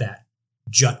crystals that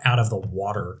jut out of the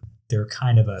water. They're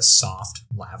kind of a soft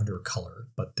lavender color,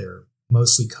 but they're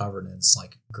mostly covered in this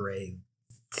like gray,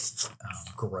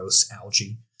 gross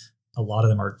algae. A lot of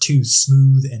them are too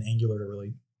smooth and angular to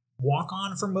really walk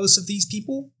on for most of these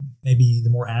people. Maybe the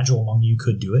more agile among you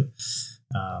could do it.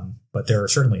 But there are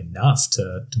certainly enough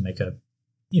to make a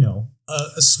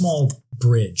small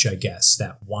bridge, I guess,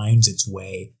 that winds its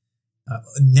way, a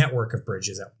network of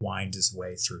bridges that winds its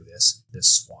way through this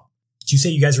swamp. Did you say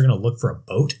you guys are going to look for a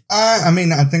boat? I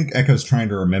think Echo's trying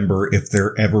to remember if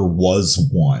there ever was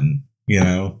one,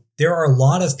 There are a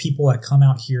lot of people that come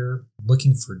out here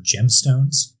looking for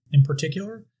gemstones in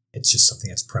particular. It's just something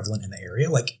that's prevalent in the area,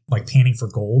 like panning for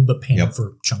gold, but panning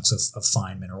for chunks of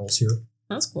fine minerals here.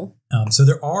 That's cool. So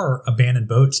there are abandoned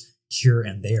boats here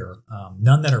and there.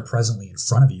 None that are presently in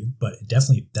front of you, but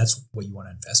definitely that's what you want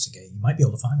to investigate. You might be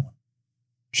able to find one.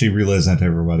 She relays that to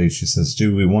everybody. She says,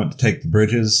 do we want to take the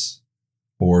bridges,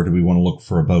 or do we want to look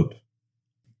for a boat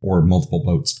or multiple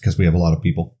boats, because we have a lot of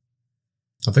people?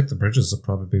 I think the bridges would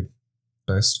probably be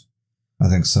best. I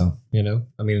think so.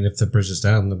 If the bridge is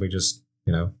down, then we just,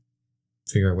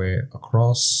 figure our way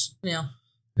across. Yeah.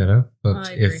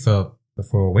 But if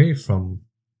we're away from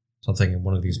something and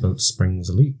one of these boats springs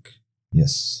a leak,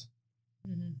 yes,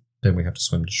 then we have to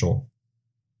swim to shore.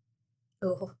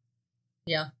 Oh,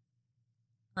 yeah.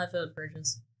 I vote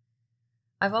bridges.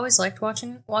 I've always liked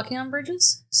walking on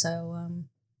bridges, so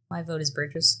my vote is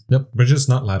bridges. Yep, bridges,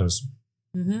 not ladders.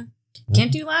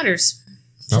 Can't do ladders.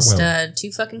 Just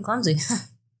too fucking clumsy.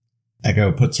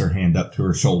 Echo puts her hand up to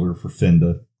her shoulder for Finn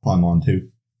to climb onto.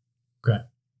 Okay.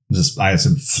 Just, I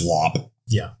assume, flop.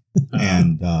 Yeah.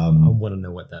 And I want to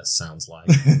know what that sounds like.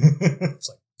 It's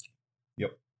like,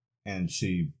 yep. And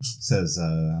she says,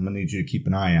 I'm going to need you to keep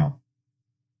an eye out.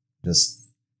 Just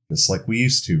like we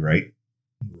used to, right?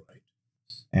 Right.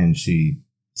 And she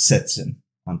sets him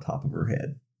on top of her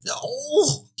head.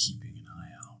 Oh! Keeping an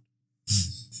eye out.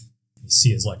 You see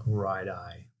his right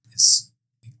eye.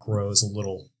 It grows a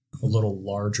little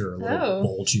larger, a little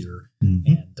bulgier,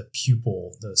 and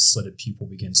the slitted pupil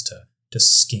begins to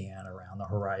scan around the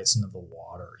horizon of the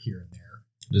water here and there.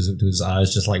 Do his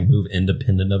eyes just move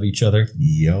independent of each other?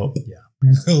 Yep. Yeah.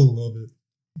 I love it.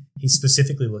 He's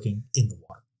specifically looking in the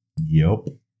water.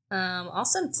 Yep. I'll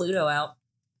send Pluto out.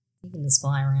 He can just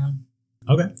fly around.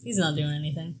 Okay. He's not doing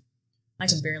anything. I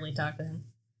can barely talk to him.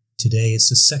 Today is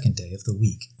the second day of the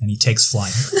week, and he takes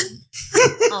flight.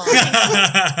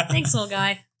 Thanks, little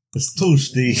guy. It's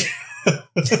Tuesday.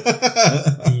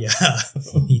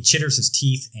 He chitters his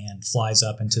teeth and flies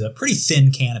up into the pretty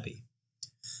thin canopy.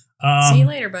 See you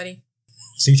later, buddy.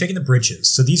 So you're taking the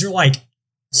bridges. So these are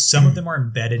some of them are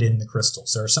embedded in the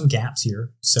crystals. There are some gaps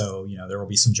here, so there will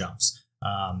be some jumps.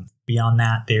 Beyond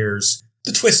that, there's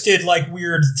the twisted,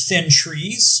 weird, thin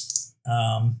trees.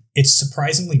 It's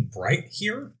surprisingly bright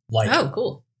here. Oh,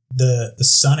 cool. The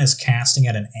sun is casting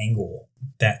at an angle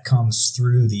that comes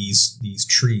through these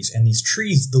trees. And these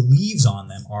trees, the leaves on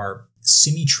them are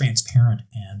semi-transparent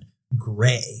and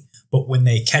gray. But when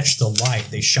they catch the light,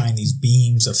 they shine these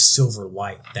beams of silver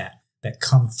light that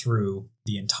come through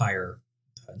the entire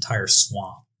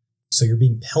swamp. So you're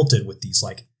being pelted with these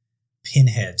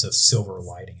pinheads of silver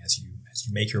lighting as you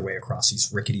make your way across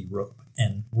these rickety rope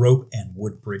and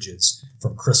wood bridges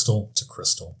from crystal to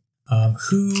crystal.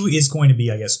 Who is going to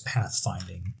be, I guess,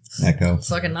 pathfinding? Echo.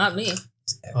 Fucking not me.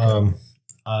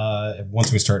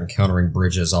 Once we start encountering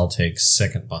bridges, I'll take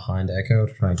second behind Echo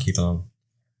to try and keep an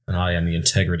eye on the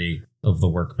integrity of the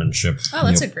workmanship. Oh,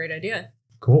 that's a great idea.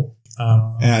 Cool.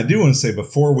 And I do want to say,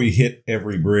 before we hit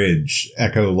every bridge,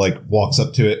 Echo walks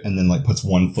up to it and then puts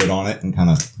one foot on it and kind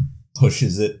of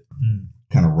pushes it,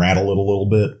 kind of rattle it a little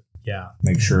bit. Yeah.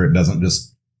 Make sure it doesn't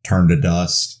just turn to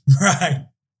dust. Right.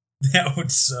 That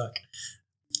would suck.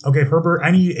 Okay, Herbert,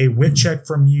 I need a wit check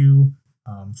from you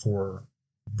for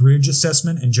bridge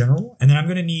assessment in general. And then I'm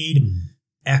going to need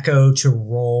Echo to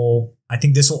roll. I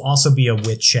think this will also be a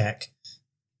wit check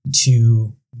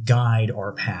to guide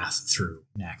our path through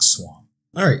Nax Swamp.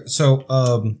 All right. So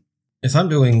if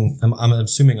I'm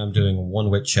assuming I'm doing one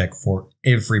wit check for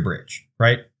every bridge,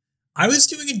 right? I was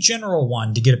doing a general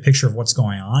one to get a picture of what's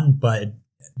going on, but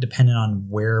depending on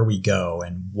where we go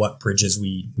and what bridges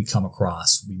we come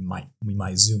across, we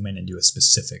might zoom in and do a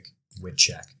specific wit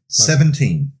check.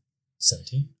 17.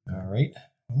 17. All right.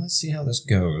 Well, let's see how this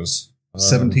goes.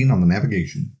 17 on the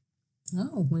navigation.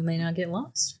 Oh, we may not get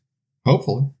lost.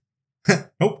 Hopefully.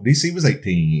 Nope, DC was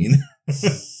 18.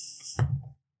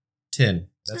 10.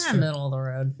 That's That's middle of the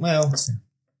road. Well,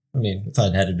 I mean, if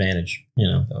I'd had advantage,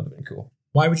 that would have been cool.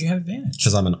 Why would you have advantage?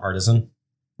 Because I'm an artisan.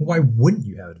 Why wouldn't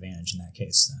you have advantage in that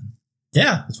case then?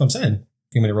 Yeah, that's what I'm saying.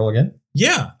 You want me to roll again?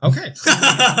 Yeah. Okay.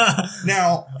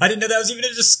 Now, I didn't know that was even a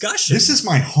discussion. this is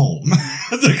my home.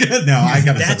 No, I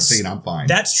got a 17. I'm fine.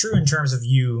 That's true in terms of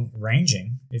you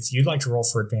ranging. If you'd like to roll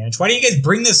for advantage, why do you guys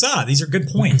bring this up? These are good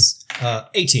points.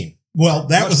 18. Well,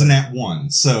 that was a nat 1,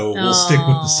 so we'll stick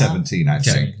with the 17, I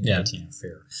think. Yeah. 18,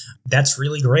 fair. That's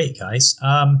really great, guys.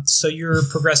 So you're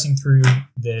progressing through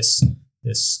this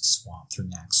swamp, through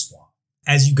Nax Swamp.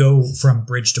 As you go from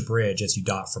bridge to bridge, as you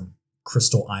dot from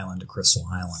Crystal Island to Crystal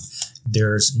Island,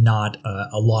 there's not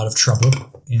a lot of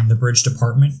trouble in the bridge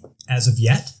department as of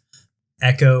yet.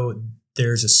 Echo,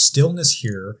 there's a stillness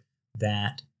here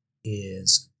that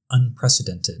is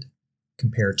unprecedented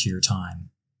compared to your time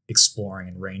exploring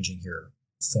and ranging here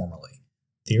formerly.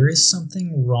 There is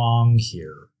something wrong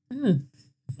here.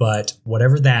 But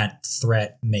whatever that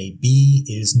threat may be,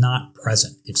 it is not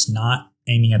present. It's not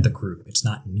aiming at the group. It's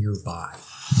not nearby.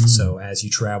 So as you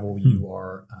travel, you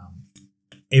are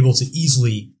able to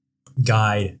easily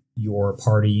guide your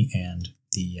party and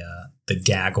the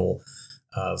gaggle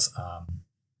of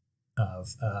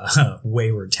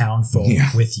wayward townfolk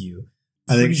with you.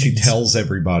 I think she tells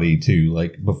everybody too,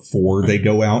 like before they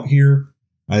go out here.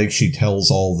 I think she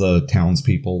tells all the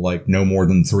townspeople, like, no more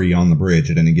than 3 on the bridge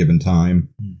at any given time.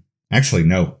 Actually,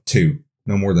 no, 2.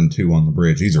 No more than 2 on the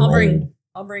bridge. These are old.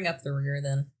 I'll bring up the rear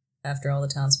then, after all the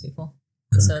townspeople.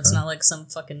 So it's not like some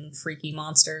fucking freaky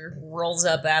monster rolls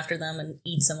up after them and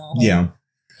eats them all whole. Yeah.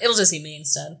 It'll just eat me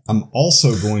instead. I'm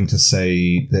also going to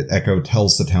say that Echo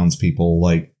tells the townspeople,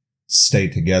 like, stay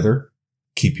together.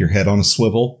 Keep your head on a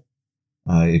swivel.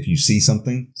 If you see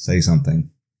something, say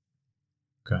something.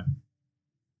 Okay.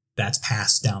 That's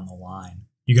passed down the line.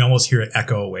 You can almost hear it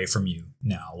echo away from you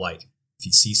now. Like, if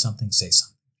you see something, say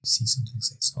something. If you see something,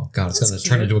 say something. Oh, God, it's going to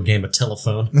turn into a game of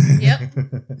telephone. Yep.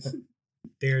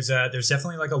 There's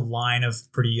definitely like a line of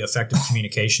pretty effective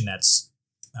communication that's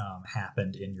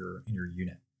happened in your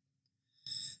unit.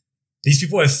 These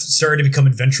people have started to become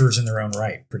adventurers in their own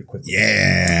right pretty quickly.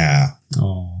 Yeah.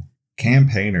 Oh.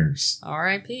 Campaigners.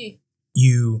 R.I.P.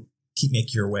 You keep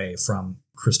making your way from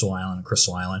Crystal Island to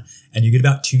Crystal Island, and you get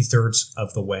about 2/3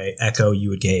 of the way. Echo, you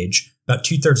would gauge about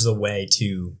 2/3 of the way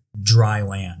to dry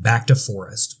land, back to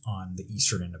forest on the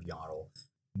eastern end of Yaddle,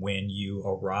 when you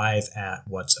arrive at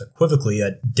what's equivocally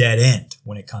a dead end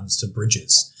when it comes to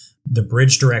bridges. The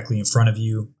bridge directly in front of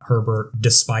you, Herbert,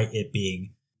 despite it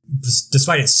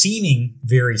seeming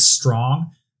very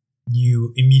strong,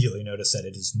 you immediately notice that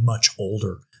it is much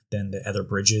older than the other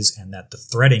bridges, and that the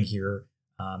threading here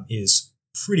is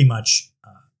pretty much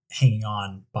hanging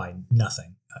on by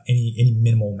nothing. Any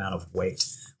minimal amount of weight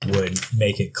would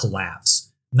make it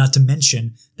collapse. Not to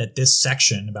mention that this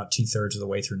section, about 2/3 of the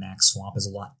way through Nax Swamp, is a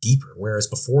lot deeper, whereas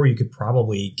before you could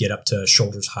probably get up to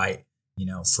shoulder's height,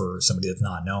 for somebody that's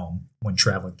not known when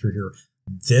traveling through here.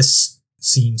 This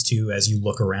seems to, as you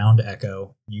look around,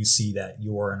 Echo, you see that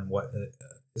you're in what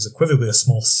is equivalently a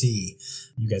small sea.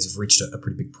 You guys have reached a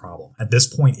pretty big problem. At this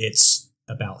point, it's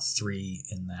about 3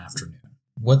 in the afternoon.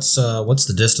 What's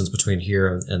the distance between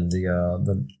here and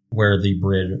the where the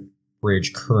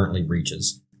bridge currently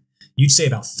reaches? You'd say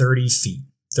about 30 feet,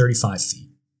 35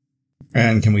 feet.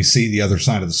 And can we see the other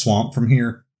side of the swamp from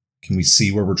here? Can we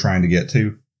see where we're trying to get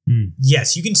to?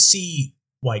 Yes, you can see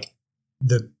like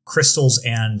the crystals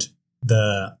and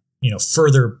the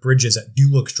further bridges that do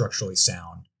look structurally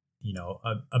sound.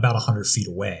 About 100 feet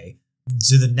away.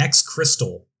 So the next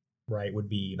crystal, right, would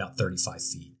be about 35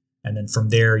 feet. And then from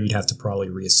there, you'd have to probably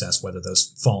reassess whether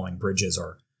those following bridges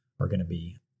are going to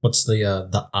be. What's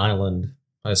the island?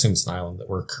 I assume it's an island that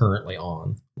we're currently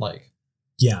on. Like,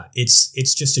 yeah, it's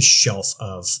just a shelf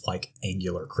of like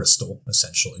angular crystal,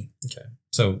 essentially. Okay,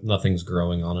 so nothing's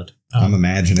growing on it. I'm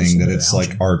imagining that it's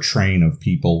like our train of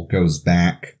people goes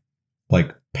back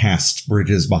like past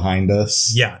bridges behind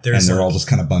us. Yeah, and they're all just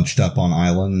kind of bunched up on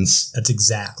islands. That's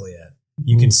exactly it.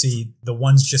 You can see the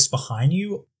ones just behind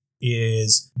you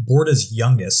is Borda's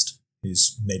youngest,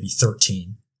 who's maybe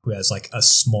 13, who has like a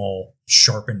small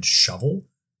sharpened shovel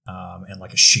and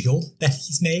like a shield that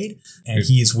he's made. And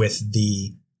he is with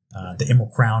the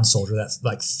Emerald Crown soldier, that's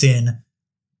like thin,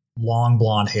 long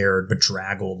blonde-haired,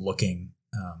 bedraggled looking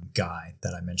guy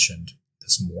that I mentioned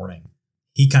this morning.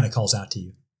 He kind of calls out to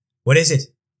you, "What is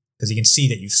it?" Because he can see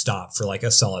that you've stopped for like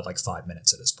a solid 5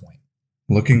 minutes at this point.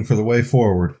 Looking for the way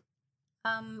forward.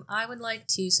 I would like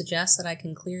to suggest that I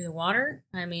can clear the water.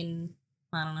 I mean,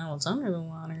 I don't know what's under the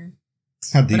water.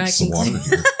 How deep is the water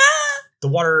here? The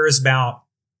water is about,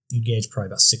 you gauge, probably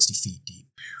about 60 feet deep.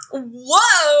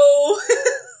 Whoa!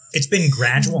 It's been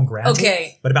gradual,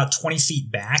 Okay. but about 20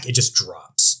 feet back, it just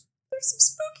drops. There's some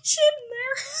spooky shit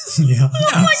in there. Yeah.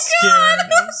 Oh my god!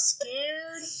 I'm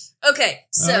scared. Okay,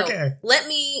 so Okay.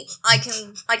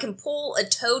 I can pull a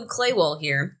toad clay wall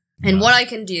here, and what I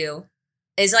can do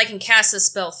is I can cast a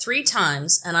spell 3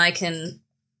 times, and I can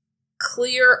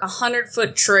clear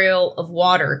 100-foot trail of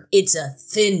water. It's a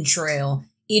thin trail.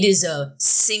 It is a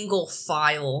single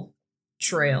file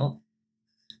trail.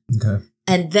 Okay.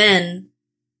 And then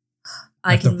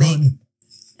I can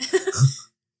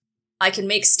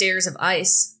make stairs of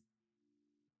ice.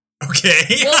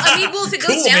 Okay. Well, if it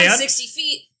goes Cool, down man. 60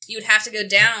 feet, you would have to go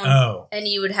down, and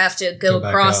you would have to go back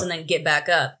across up. and then get back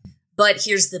up. But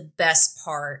here's the best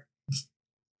part.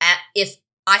 If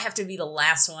I have to be the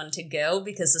last one to go,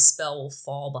 because the spell will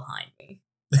fall behind me.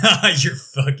 Your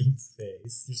fucking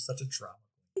face. You're such a drama.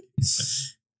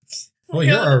 Well,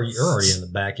 you're already in the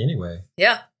back anyway.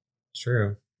 Yeah.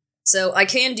 True. So I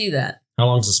can do that. How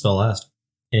long does the spell last?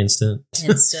 Instant.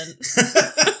 Instant.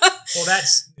 Well,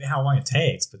 that's how long it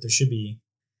takes, but there should be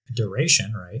a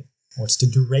duration, right? What's the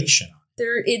duration on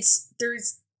it?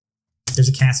 There's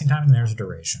a casting time and there's a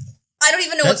duration. I don't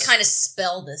even know what kind of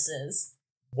spell this is.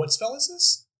 What spell is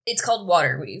this? It's called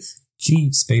Water Weave. Gee,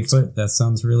 Spadefoot, that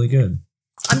sounds really good.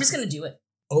 I'm just going to do it.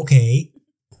 Okay.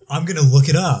 I'm going to look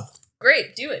it up.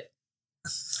 Great, do it.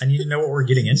 I need to know what we're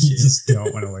getting into. You just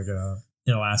don't want to look it up.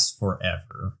 It lasts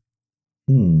forever.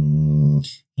 Hands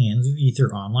of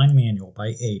Ether Online Manual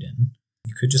by Aiden.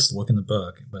 You could just look in the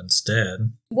book, but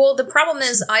instead... Well, the problem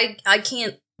is I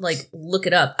can't, look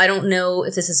it up. I don't know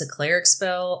if this is a cleric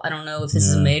spell. I don't know if this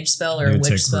is a mage spell or a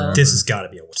witch spell. This has got to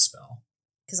be a witch spell.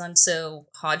 Because I'm so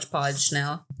hodgepodge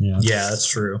now. Yeah, that's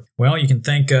true. Well, you can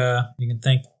thank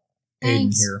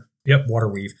Aiden here. Yep,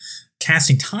 Waterweave.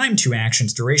 Casting time to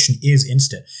actions, duration is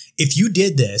instant. If you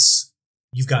did this,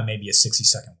 you've got maybe a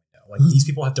 60-second window. These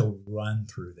people have to run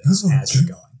through this as you're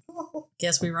going.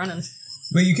 Guess we running.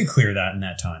 But you could clear that in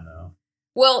that time, though.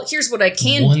 Well, here's what I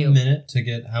can 1 do. minute to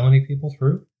get how many people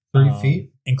through? 30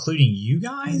 feet? Including you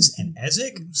guys and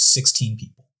Ezek, 16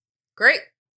 people. Great.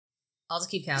 I'll just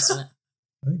keep casting it.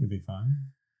 I think it'd be fine.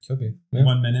 Could be. Yeah.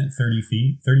 1 minute, 30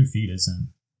 feet. 30 feet isn't,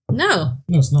 No.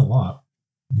 No, it's not a lot.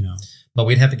 you know. But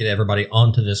we'd have to get everybody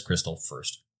onto this crystal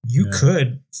first. You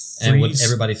could freeze. And would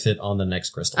everybody fit on the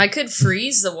next crystal? I could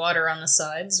freeze the water on the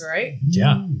sides, right?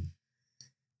 Yeah.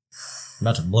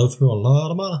 About to blow through a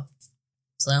lot of mana.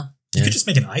 So. You could just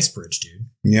make an ice bridge, dude.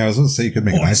 Yeah, I was going to say you could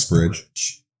make an ice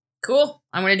bridge. Cool.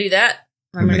 I'm going to do that.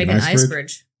 I'm going to make an ice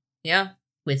bridge. Yeah.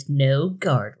 With no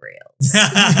guardrails.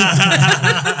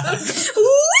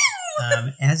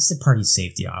 As the party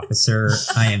safety officer,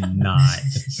 I am not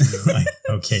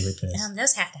okay with this.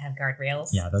 Those have to have guardrails.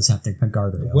 Yeah, those have to have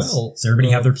guardrails. Well, does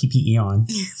everybody have their PPE on?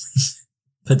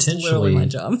 Potentially. Literally my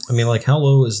job. I mean, how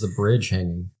low is the bridge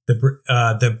hanging?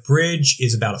 The bridge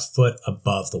is about a foot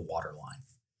above the water line.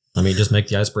 I mean, just make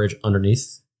the ice bridge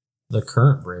underneath the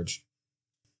current bridge.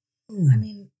 I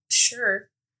mean, sure.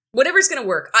 Whatever's going to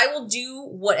work. I will do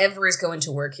whatever is going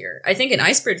to work here. I think an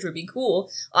ice bridge would be cool.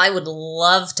 I would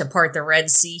love to part the Red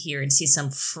Sea here and see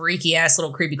some freaky ass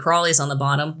little creepy crawlies on the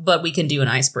bottom, but we can do an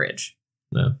ice bridge.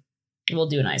 No. We'll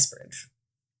do an ice bridge.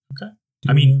 Okay.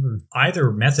 I mean,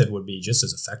 either method would be just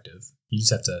as effective. You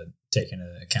just have to take into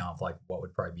account of what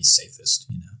would probably be safest,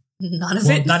 you know. None of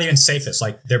it? Not even safest.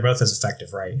 They're both as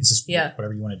effective, right? It's just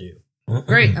whatever you want to do.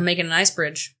 Great. I'm making an ice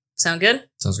bridge. Sound good?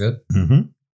 Sounds good. Mm-hmm.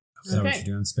 Is that what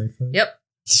you're doing, Spadefoot? Yep.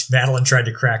 Madeline tried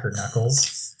to crack her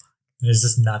knuckles. There's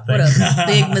just nothing. What a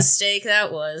big mistake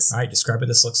that was. All right, describe what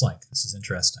this looks like. This is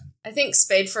interesting. I think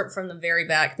Spadefoot from the very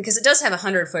back, because it does have a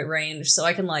 100-foot range, so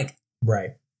I can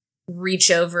right reach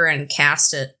over and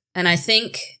cast it. And I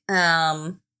think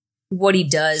what he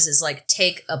does is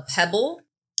take a pebble.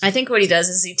 I think what he does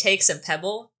is he takes a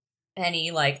pebble and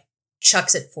he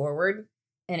chucks it forward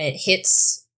and it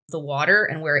hits the water,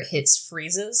 and where it hits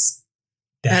freezes.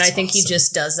 And I think he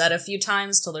just does that a few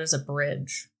times till there's a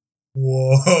bridge.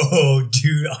 Whoa,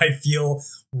 dude, I feel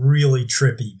really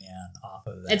trippy, man, off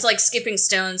of that. It's like skipping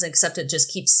stones, except it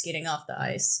just keeps skidding off the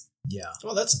ice. Yeah.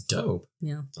 Oh, that's dope.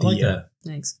 Yeah. I like that.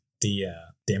 Thanks. The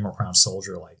Emerald Crown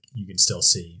Soldier, like, you can still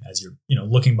see as you're,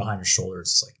 looking behind your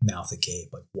shoulders, it's like mouth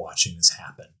agape, like watching this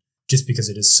happen. Just because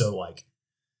it is so, like,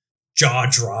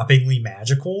 jaw-droppingly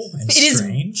magical and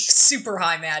strange. It is super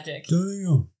high magic.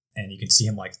 Damn. And you can see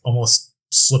him, like, almost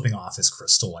slipping off his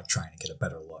crystal, like, trying to get a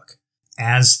better look.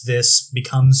 As this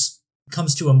comes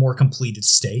to a more completed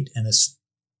state, and this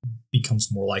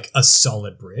becomes more like a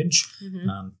solid bridge,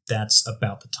 that's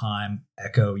about the time,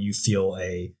 Echo, you feel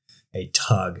a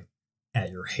tug at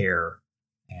your hair,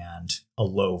 and a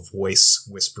low voice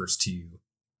whispers to you,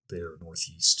 there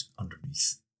northeast,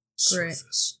 underneath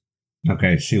surface.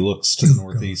 Okay, she looks to the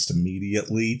northeast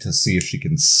immediately to see if she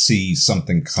can see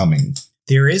something coming.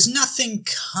 There is nothing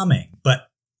coming, but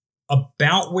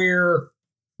about where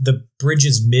the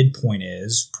bridge's midpoint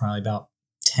is, probably about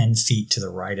 10 feet to the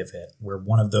right of it, where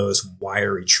one of those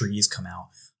wiry trees come out,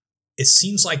 it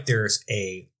seems like there's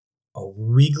a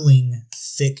wriggling,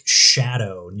 thick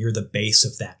shadow near the base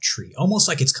of that tree, almost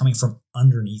like it's coming from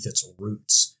underneath its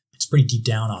roots. It's pretty deep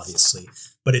down, obviously,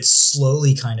 but it's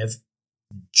slowly kind of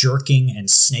jerking and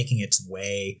snaking its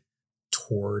way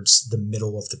towards the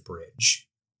middle of the bridge.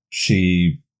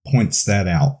 She points that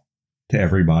out to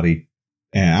everybody,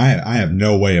 and I have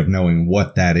no way of knowing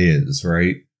what that is,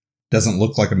 right? Doesn't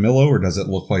look like a Millow, or does it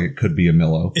look like it could be a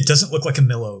Millow? It doesn't look like a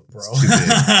Millow, bro. It's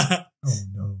too big.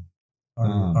 Oh,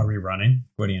 no. Are we running?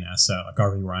 Gideon asks out. Like,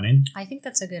 are we running? I think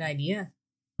that's a good idea.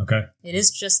 Okay. It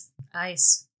is just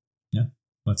ice. Yeah.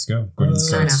 Let's go.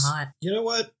 It's kind of hot. You know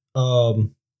what?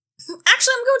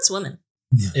 Actually, I'm going swimming.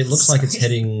 It looks like it's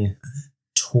heading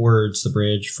towards the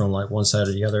bridge from like one side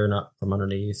or the other, not from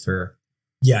underneath, or...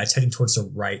 Yeah, it's heading towards the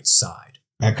right side.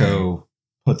 Echo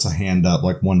puts a hand up,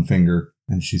 like one finger,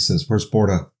 and she says, "Where's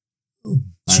Borda?"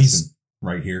 She's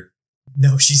right here.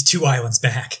 No, she's 2 islands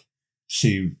back.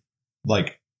 She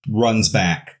runs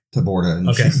back to Borda,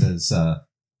 and she says, "I'm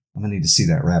gonna need to see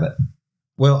that rabbit."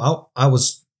 Well,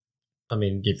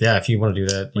 if you want to do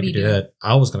that, you can do that.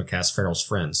 I was going to cast Pharaoh's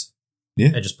Friends. Yeah.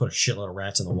 And just put a shitload of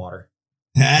rats in the water.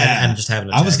 And just have an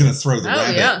attack. I was going to throw the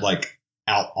rabbit, yeah.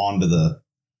 Out onto the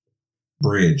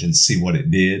bridge and see what it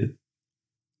did.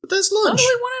 But that's Why lunch. do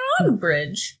we want it on the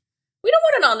bridge? We don't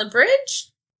want it on the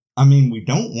bridge. I mean, we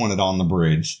don't want it on the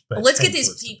bridge. But Let's get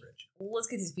these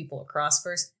people across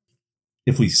first.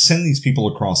 If we send these people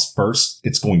across first,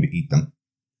 it's going to eat them.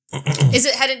 Is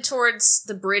it headed towards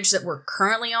the bridge that we're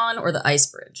currently on, or the ice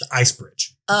bridge? The ice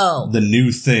bridge. Oh. The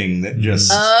new thing that just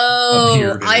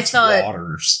appeared in its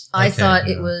waters. I thought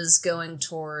it was going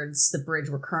towards the bridge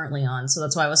we're currently on, so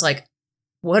that's why I was like,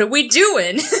 what are we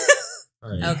doing?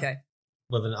 Right. Okay.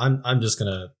 Well, then I'm just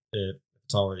going to, if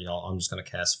it's already all, I'm just going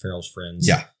to cast Pharaoh's Friends.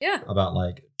 Yeah. About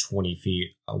 20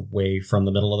 feet away from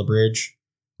the middle of the bridge.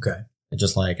 Okay. And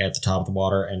just at the top of the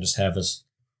water, and just have this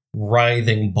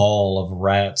writhing ball of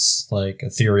rats,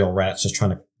 ethereal rats, just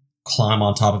trying to climb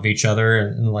on top of each other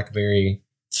in a very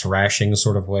thrashing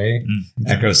sort of way.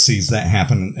 Okay. Echo sees that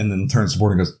happen and then turns to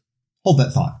Borda and goes, "Hold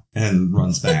that thought," and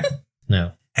runs back.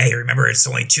 No. Hey, remember, it's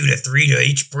only 2 to 3 to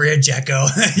each bridge, Echo.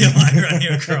 You'll run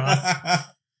you across.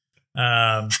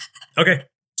 Okay,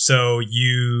 so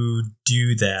you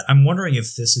do that. I'm wondering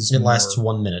if this is It lasts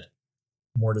 1 minute.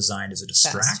 More designed as a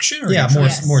distraction? Or more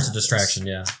as a Yes. distraction,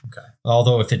 yeah. Okay.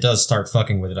 Although if it does start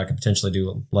fucking with it, I could potentially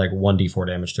do 1d4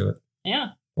 damage to it. Yeah.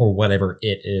 Or whatever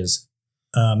it is.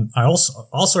 I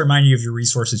also remind you of your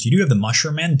resources. You do have the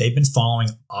Mushroom Men. They've been following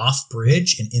off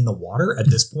bridge and in the water. At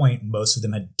this point, most of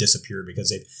them had disappeared because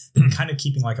they've been kind of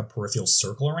keeping a peripheral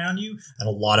circle around you, and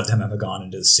a lot of them have gone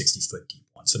into the 60-foot deep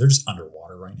one. So they're just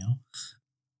underwater right now.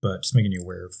 But just making you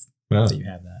aware of that you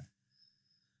have that.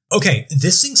 Okay,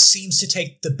 this thing seems to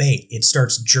take the bait. It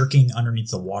starts jerking underneath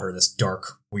the water, this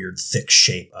dark, weird, thick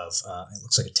shape of, it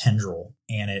looks like a tendril,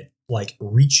 and it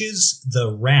reaches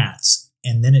the rats,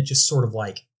 and then it just sort of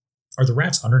are the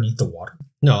rats underneath the water?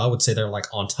 No, I would say they're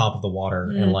on top of the water,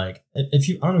 and I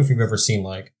don't know if you've ever seen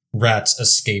rats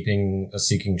escaping a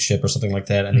sinking ship or something like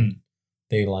that, and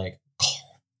they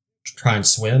try and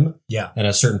swim. Yeah. And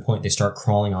at a certain point, they start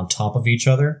crawling on top of each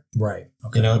other. Right.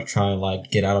 Okay. To try and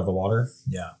get out of the water.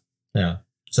 Yeah. Yeah.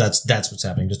 So that's what's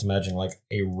happening. Just imagine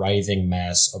a writhing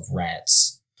mass of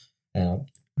rats.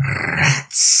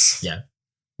 Rats. Yeah.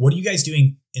 What are you guys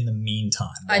doing in the meantime?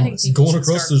 I think people should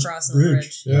start crossing the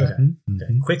bridge. Yeah.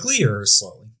 Okay. Quickly or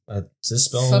slowly? This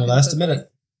spell only lasts a minute.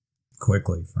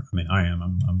 Quickly. I am.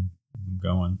 I'm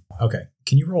going. Okay.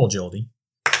 Can you roll agility?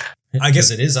 I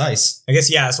guess it is ice. I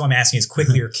guess, yeah, that's what I'm asking is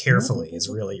quickly or carefully is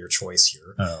really your choice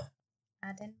here. Oh.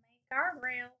 I didn't make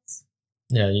guardrails.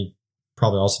 Yeah, you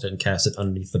probably also didn't cast it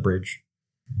underneath the bridge.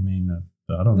 I mean,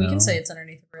 I don't know. We can say it's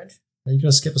underneath the bridge. You're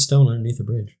going to skip a stone underneath the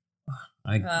bridge.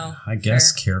 I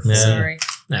guess fair. carefully. Yeah. Sorry.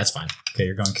 That's fine. Okay,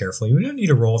 you're going carefully. We don't need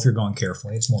to roll if you're going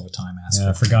carefully. It's more of a time aspect. Yeah,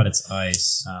 I forgot it's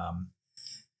ice.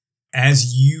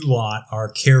 As you lot are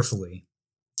carefully,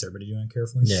 is everybody doing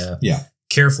carefully? Yeah.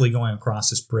 Carefully going across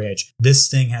this bridge, this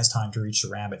thing has time to reach the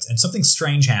rabbits, and something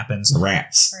strange happens. The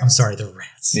rats. I'm sorry, the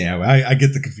rats. Yeah, I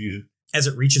get the confusion. As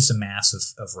it reaches the mass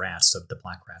of rats, of the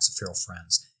black rats, the feral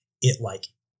friends,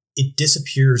 it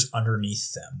disappears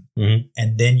underneath them. Mm-hmm.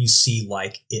 And then you see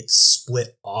it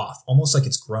split off, almost like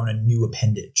it's grown a new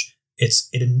appendage.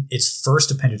 Its first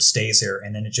appendage stays there,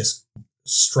 and then it just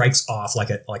strikes off like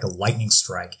a lightning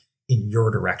strike in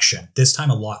your direction. This time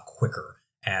a lot quicker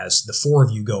as the four of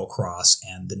you go across,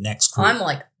 and the next group. I'm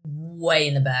way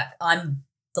in the back. I'm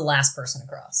the last person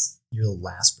across. You're the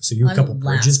last. So you're a couple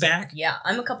bridges back? Yeah,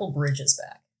 I'm a couple bridges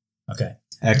back. Okay.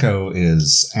 Echo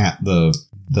is at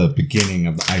the beginning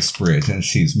of the ice bridge, and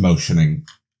she's motioning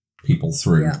people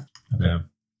through. Yeah. Okay.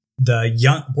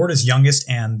 The Borda's youngest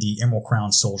and the Emerald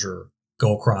Crown soldier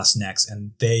go across next,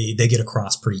 and they get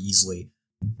across pretty easily.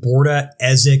 Borda,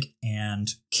 Ezek, and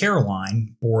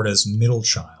Caroline, Borda's middle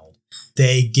child,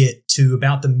 they get to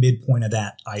about the midpoint of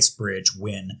that ice bridge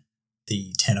when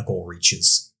the tentacle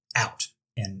reaches out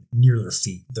and near their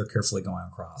feet. They're carefully going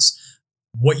across.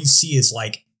 What you see is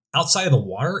outside of the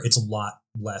water, it's a lot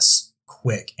less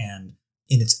quick and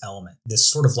in its element. This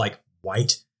sort of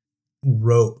white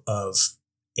rope of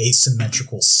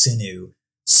asymmetrical sinew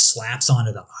slaps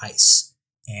onto the ice.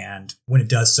 And when it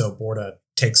does so, Borda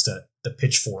takes the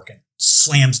pitchfork and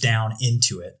slams down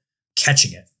into it,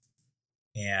 catching it.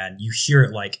 And you hear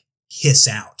it hiss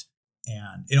out.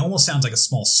 And it almost sounds like a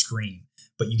small scream,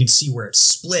 but you can see where it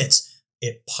splits,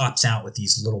 it pops out with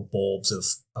these little bulbs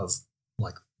of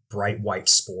bright white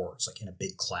spores, in a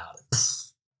big cloud,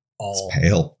 all it's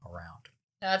pale around.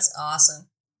 That's awesome.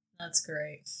 That's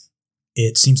great.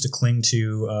 It seems to cling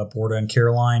to Borda and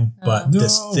Caroline, but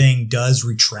this thing does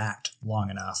retract long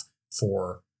enough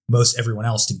for most everyone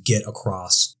else to get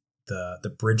across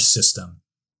the bridge system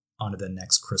onto the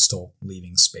next crystal,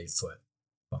 leaving Spadefoot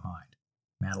behind.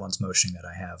 Madeline's motioning that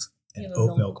I have an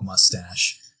oat milk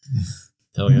mustache.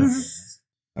 Hell yeah.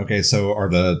 Okay, so are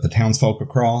the townsfolk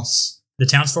across? The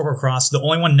townsfolk are across. The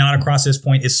only one not across this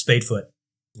point is Spadefoot.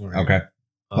 Right. Okay.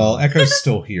 Well, Echo's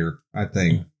still here, I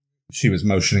think. She was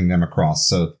motioning them across,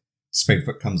 so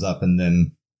Spadefoot comes up, and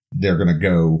then they're going to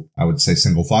go, I would say,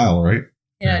 single file, right?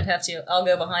 Yeah, I'd have to. I'll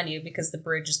go behind you because the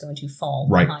bridge is going to fall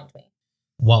behind me.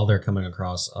 While they're coming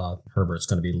across, Herbert's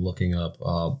going to be looking up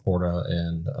Borda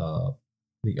and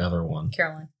the other one,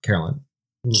 Caroline,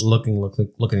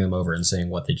 looking them over and saying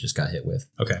what they just got hit with.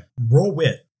 Okay. Roll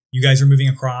wit. You guys are moving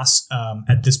across.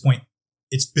 At this point,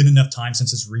 it's been enough time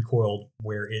since it's recoiled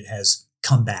where it has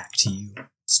come back to you.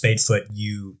 Spadefoot,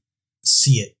 you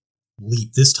see it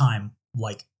leap. This time,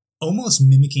 almost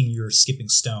mimicking your skipping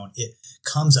stone. It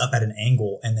comes up at an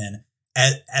angle, and then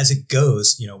as it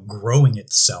goes, growing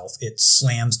itself, it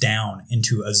slams down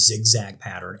into a zigzag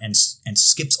pattern and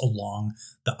skips along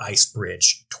the ice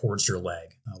bridge towards your leg.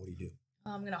 What do you do?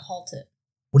 I'm going to halt it.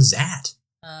 What is that?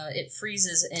 It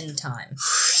freezes in time.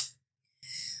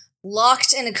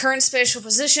 Locked in a current spatial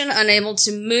position, unable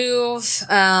to move.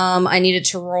 I needed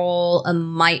to roll a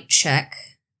might check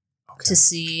to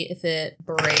see if it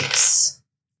breaks.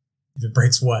 If it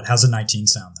breaks what? How's a 19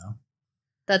 sound, though?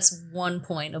 That's 1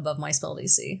 point above my spell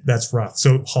DC. That's rough.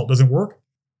 So halt doesn't work?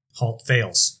 Halt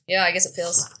fails. Yeah, I guess it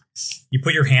fails. You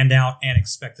put your hand out and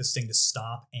expect this thing to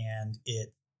stop, and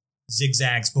it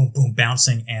zigzags, boom, boom,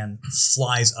 bouncing, and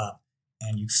flies up.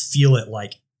 And you feel it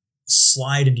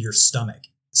slide into your stomach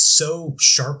so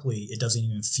sharply it doesn't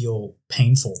even feel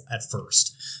painful at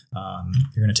first.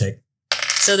 You're going to take...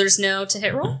 So there's no to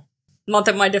hit roll? Not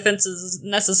that my defense is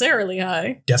necessarily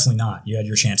high. Definitely not. You had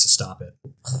your chance to stop it.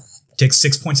 Take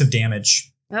 6 points of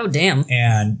damage. Oh, damn.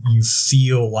 And you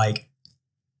feel like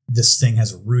this thing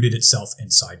has rooted itself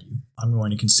inside you. I'm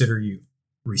going to consider you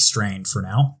restrained for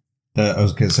now.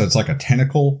 Okay, so it's like a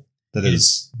tentacle that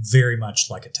is very much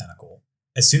like a tentacle.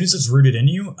 As soon as it's rooted in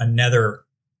you, another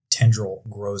tendril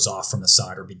grows off from the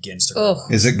side or begins to grow.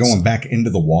 Is it going back into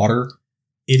the water?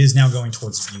 It is now going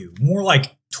towards you. More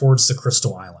like towards the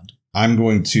Crystal Island. I'm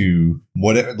going to...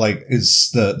 is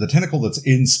the tentacle that's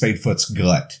in Spadefoot's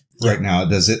gut right now,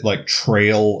 does it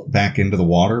trail back into the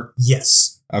water?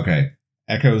 Yes. Okay.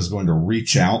 Echo is going to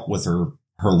reach out with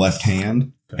her left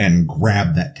hand and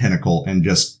grab that tentacle and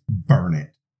just burn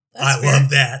it. I love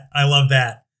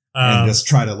that. and just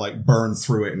try to like burn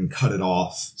through it and cut it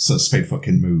off so Spadefoot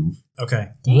can move. Okay.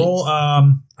 Dang. Roll.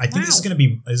 I think this is going to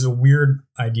be a weird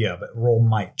idea, but roll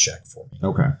might check for me.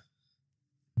 Okay.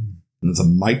 It's a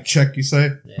mic check, you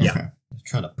say? Yeah. Okay.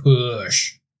 Trying to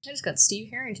push. I just got Steve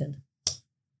Harrington.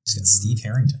 It's got Steve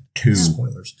Harrington. 2.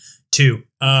 Spoilers. 2.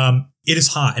 It is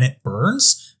hot and it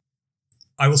burns.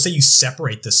 I will say you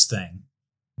separate this thing.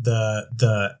 The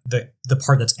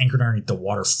part that's anchored underneath the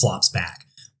water flops back,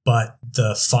 but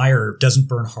the fire doesn't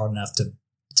burn hard enough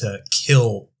to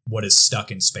kill what is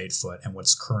stuck in Spadefoot and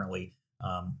what's currently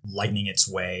lightning its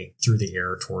way through the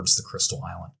air towards the Crystal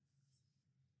Island.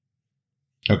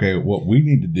 Okay, what we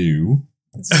need to do,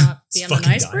 It's not It's be on an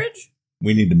fucking ice dying. bridge?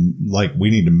 we need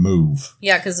to move.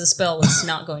 Yeah, because the spell was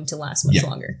not going to last much Yeah.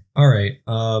 longer. All right.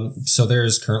 So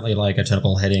there's currently like a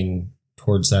tentacle heading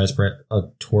towards the ice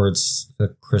towards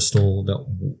the crystal that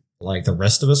like the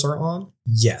rest of us are on.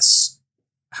 Yes.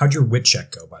 How'd your wit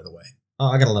check go, by the way?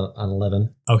 I got an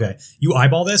 11. Okay. You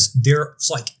eyeball this. There's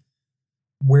like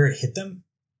where it hit them,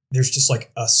 there's just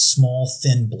like a small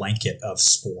thin blanket of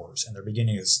spores and they're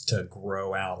beginning to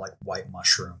grow out like white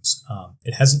mushrooms.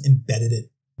 It hasn't embedded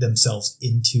themselves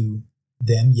into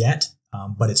them yet,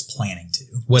 but it's planning to.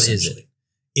 What is it?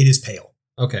 It is pale.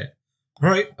 Okay. All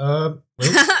right.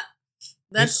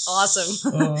 That's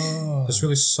awesome. This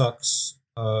really sucks.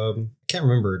 Can't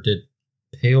remember. Did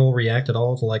Pale react at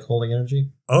all to like holding energy?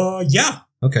 Yeah.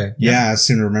 Okay. Yeah, I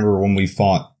seem to remember when we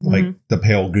fought like the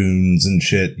pale goons and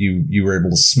shit, you were able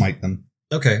to smite them.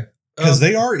 Okay. Because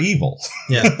they are evil.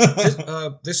 Yeah.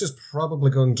 This is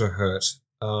probably going to hurt.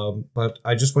 But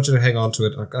I just want you to hang on to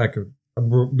it.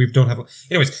 We don't have.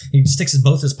 Anyways, he sticks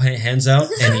both his hands out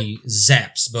and he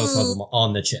zaps both of them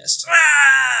on the chest,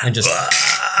 and just.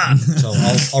 So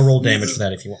I'll roll damage for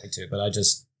that if you want me to. But I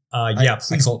just.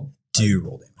 Please do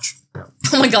roll damage.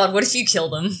 Oh my god, what if you kill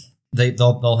them?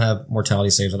 They'll have mortality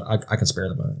saves, and I can spare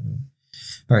them.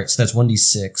 All right, so that's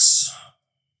 1d6.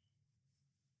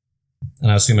 And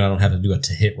I assume I don't have to do a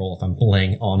hit roll if I'm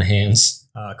laying on hands.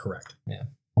 Correct. Yeah.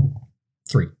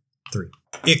 3.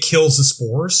 It kills the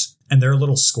spores, and they're a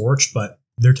little scorched, but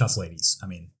they're tough ladies. I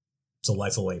mean, it's a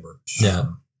life of labor. Yeah.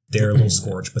 They're a little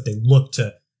scorched, but they look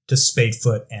to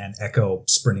Spadefoot and Echo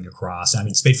sprinting across. I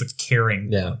mean, Spadefoot's carrying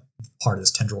part of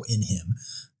this tendril in him.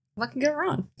 What can go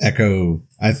wrong? Echo,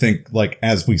 I think, like,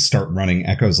 as we start running,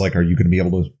 Echo's like, are you going to be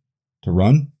able to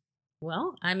run?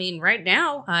 Well, I mean, right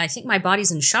now, I think my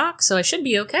body's in shock, so I should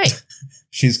be okay.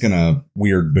 She's going to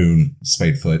weird boon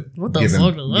Spadefoot. What the give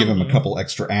fuck? give him a couple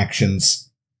extra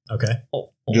actions. Okay.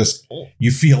 Just,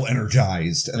 you feel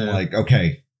energized and like,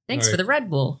 okay. Thanks for the Red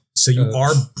Bull. So you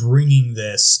are bringing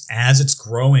this as it's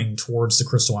growing towards the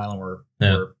Crystal Island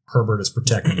where Herbert is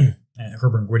protecting, and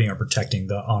Herbert and Gwydion are protecting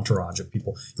the entourage of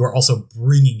people. You are also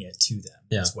bringing it to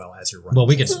them as well as you're running. Well,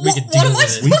 we could deal with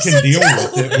it. We can deal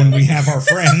with it when we have our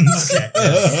friends. Okay.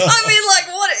 I mean, like,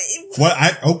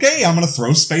 what? Okay, I'm going to throw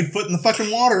Spadefoot in the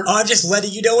fucking water. I'm just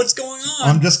letting you know what's going on.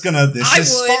 I'm just going to, this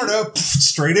is would. Sparta,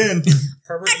 straight in.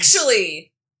 Herbert,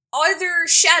 Actually, are there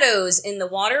shadows in the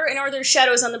water, and are there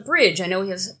shadows on the bridge? I know we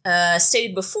have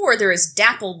stated before there is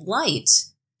dappled light,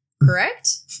 correct?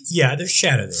 Yeah, there's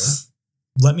shadow there.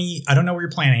 I don't know what you're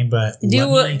planning, but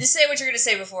Just say what you're going to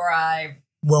say before I...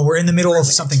 Well, we're in the middle of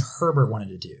something Herbert wanted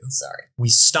to do. Sorry. We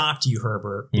stopped you,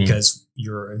 Herbert, because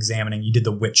you're examining. You did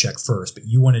the wit check first, but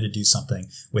you wanted to do something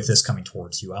with this coming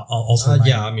towards you. I'll also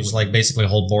I mean, just like basically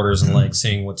hold borders and like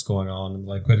seeing what's going on and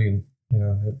like, Gwydion,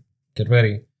 get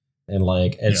ready. And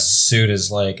like, as soon as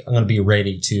like, I'm going to be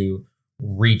ready to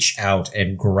reach out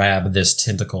and grab this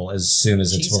tentacle as soon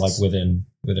as it's like within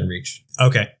reach.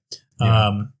 Okay.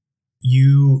 Yeah.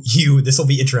 This will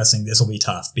be interesting. This will be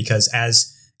tough because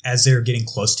as they're getting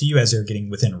close to you, as they're getting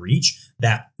within reach,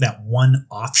 that one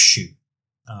offshoot,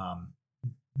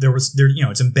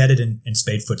 it's embedded in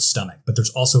Spadefoot's stomach, but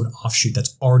there's also an offshoot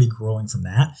that's already growing from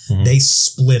that. Mm-hmm. They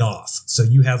split off. So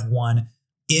you have one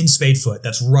in Spadefoot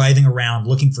that's writhing around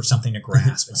looking for something to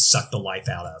grasp and suck the life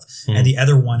out of. Mm-hmm. And the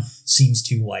other one seems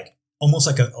to like, almost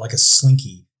like a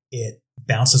slinky. It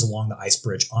bounces along the ice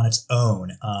bridge on its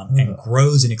own, and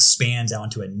grows and expands out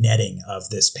into a netting of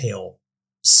this pale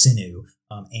sinew,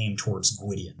 aimed towards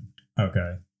Gwydion.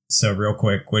 Okay. So real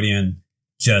quick, Gwydion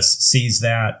just sees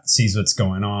what's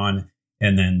going on,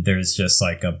 and then there's just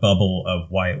like a bubble of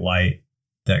white light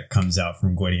that comes out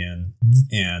from Gwydion,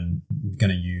 and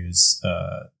gonna use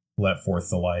let forth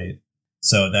the light.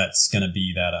 So that's gonna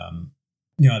be that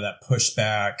that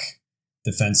pushback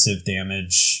defensive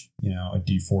damage, a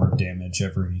D4 damage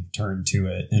every turn to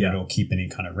it, and it'll keep any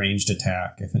kind of ranged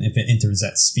attack if it enters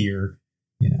that sphere,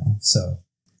 so.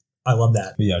 I love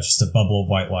that. But yeah, just a bubble of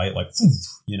white light, like,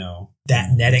 you know.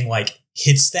 That netting like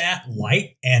hits that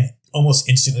light and almost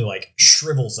instantly like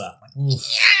shrivels up like,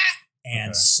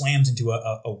 and slams into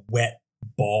a wet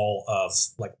ball of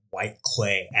like white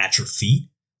clay at your feet,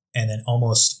 and then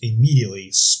almost immediately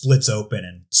splits open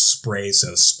and sprays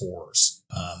those spores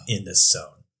in this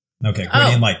zone. Okay,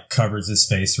 Gwydion like covers his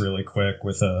face really quick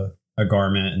with a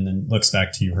garment and then looks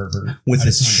back to you, Herbert. With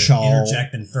his shawl.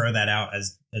 Interject and throw that out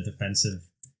as a defensive,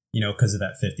 you know, because of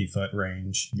that 50-foot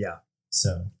range. Yeah.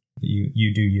 So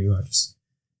you do you. I just.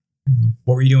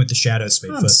 What were you doing with the shadows,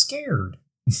 Spadefoot? I'm scared.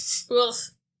 Well,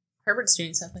 Herbert's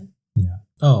doing something. Yeah.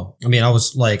 Oh, I mean, I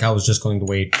was just going to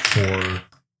wait for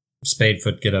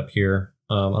Spadefoot get up here.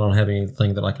 I don't have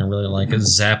anything that I can really like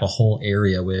zap a whole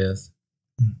area with.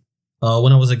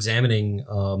 When I was examining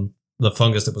the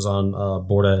fungus that was on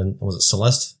Borda and was it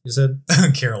Celeste? You said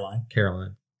Caroline.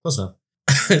 Close enough.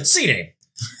 C name.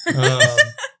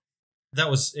 That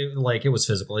was it was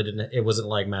physical. It wasn't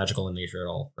like magical in nature at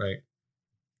all, right?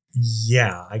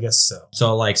 Yeah, I guess so.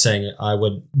 So like saying I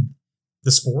would.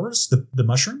 The spores, the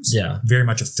mushrooms, yeah, very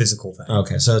much a physical thing.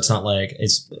 Okay, so it's not like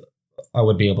I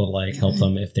would be able to like help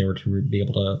them if they were to be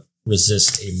able to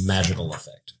resist a magical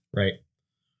effect, right?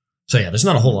 So yeah, there's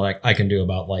not a whole lot I can do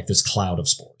about like this cloud of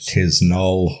spores. 'Tis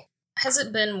null. Has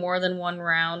it been more than one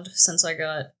round since I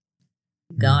got?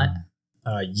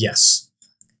 Yes.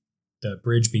 The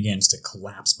bridge begins to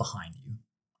collapse behind you.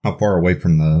 How far away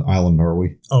from the island are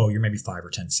we? Oh, you're maybe 5 or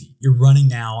 10 feet. You're running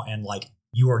now, and like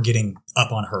you are getting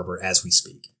up on Herbert as we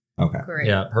speak. Okay. Great.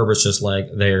 Yeah, Herbert's just like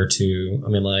there to. I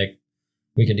mean, like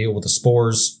we can deal with the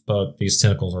spores, but these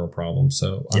tentacles are a problem.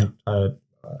 So I'm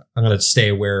gonna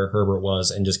stay where Herbert was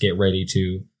and just get ready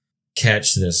to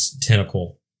catch this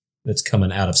tentacle that's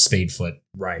coming out of Spadefoot.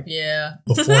 Right. Yeah.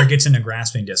 Before it gets into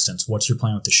grasping distance, what's your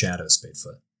plan with the shadows,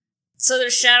 Spadefoot? So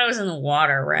there's shadows in the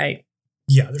water, right?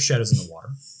 Yeah, there's shadows in the water.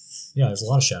 Yeah, there's a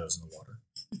lot of shadows in the water.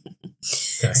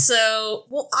 Okay. So,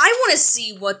 I want to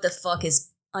see what the fuck is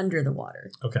under the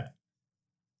water. Okay.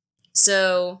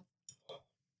 So,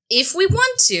 if we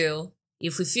want to,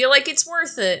 if we feel like it's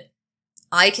worth it,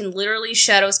 I can literally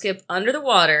shadow skip under the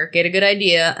water, get a good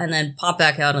idea, and then pop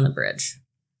back out on the bridge.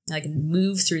 I can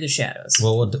move through the shadows.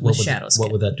 What would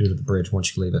that do to the bridge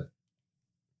once you leave it?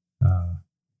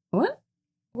 What?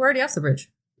 We're already off the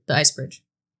bridge. The ice bridge.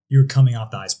 You're coming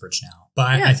off the ice bridge now.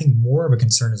 But Yeah. I think more of a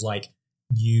concern is like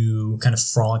you kind of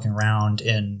frolicking around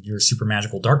in your super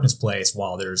magical darkness place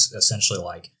while there's essentially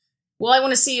like... Well, I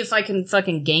want to see if I can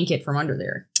fucking gank it from under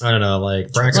there. I don't know,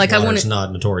 like Brackish Like, water is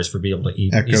not notorious for being able to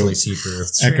easily see through.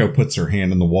 Echo puts her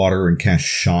hand in the water and casts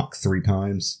shock 3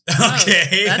 times.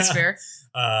 Okay. That's fair.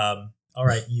 All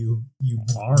right, you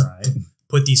All right.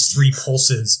 put these 3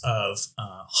 pulses of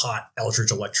hot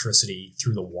eldritch electricity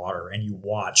through the water, and you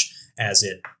watch as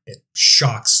it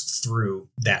shocks through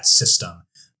that system.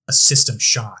 A system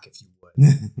shock, if you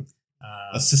would.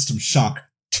 A system shock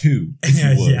 2,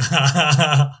 if you would.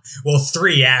 Yeah. Well,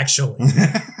 3, actually.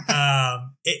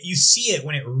 You see it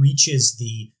when it reaches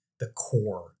the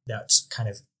core that's kind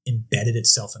of embedded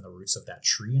itself in the roots of that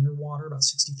tree underwater, about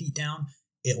 60 feet down.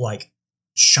 It like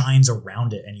shines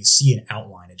around it and you see an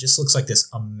outline. It just looks like this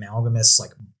amalgamous,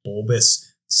 like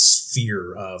bulbous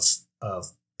sphere of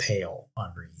pale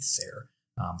underneath there,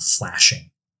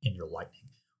 flashing in your lightning.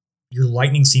 Your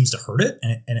lightning seems to hurt it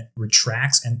and it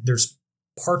retracts, and there's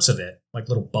parts of it, like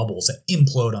little bubbles that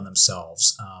implode on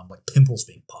themselves, like pimples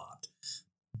being popped.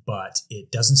 But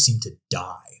it doesn't seem to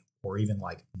die or even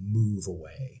like move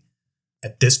away.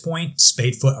 At this point,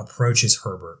 Spadefoot approaches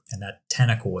Herbert, and that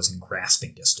tentacle is in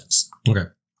grasping distance. Okay.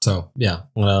 So, yeah.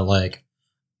 I'm gonna, like,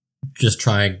 just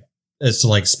try... It's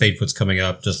like Spadefoot's coming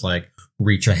up, just, like,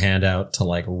 reach a hand out to,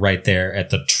 like, right there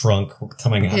at the trunk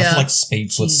coming out of, like,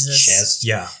 Spadefoot's chest.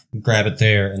 Yeah. Grab it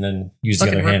there, and then use the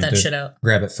other hand that shit out.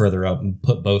 grab it further up and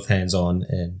put both hands on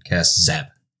and cast Zap.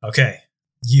 Okay.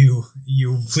 You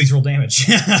please roll damage.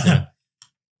 Yeah.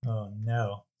 Oh,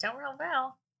 no. Don't roll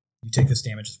well. You take this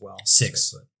damage as well.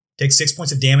 6. Take 6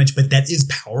 points of damage, but that is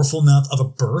powerful enough of a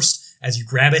burst as you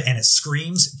grab it and it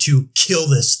screams to kill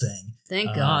this thing.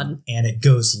 Thank God. And it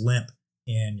goes limp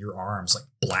in your arms, like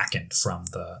blackened from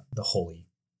the holy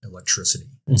electricity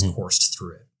that's coursed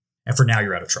through it. And for now,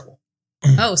 you're out of trouble.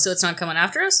 Oh, so it's not coming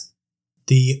after us?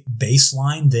 The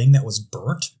baseline thing that was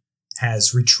burnt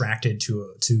has retracted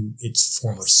to its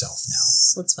former self now.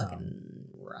 So let's fucking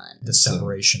run. The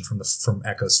separation from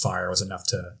Echo's fire was enough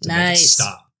to make it Nice.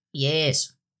 stop.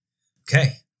 Yes.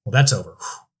 Okay, well that's over.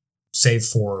 Save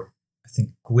for, I think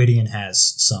Gwydion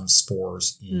has some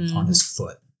spores on his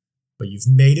foot, but you've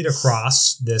made it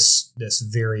across this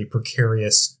very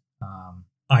precarious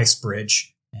ice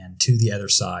bridge and to the other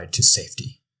side to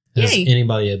safety. Has Yay.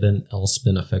 anybody else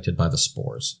been affected by the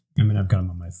spores? I mean, I've got them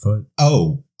on my foot.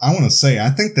 Oh, I want to say, I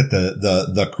think that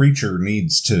the creature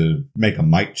needs to make a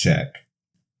might check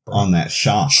on that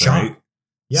shock, right?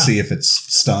 Yeah. See if it's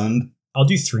stunned. I'll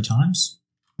do 3 times.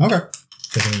 Okay.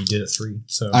 Because I mean, you did it 3.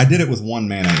 So I did it with 1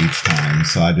 mana each time,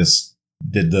 so I just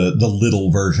did the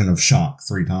little version of shock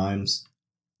 3 times.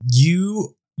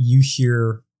 you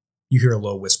hear a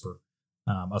low whisper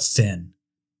of Finn.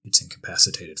 It's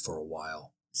incapacitated for a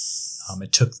while.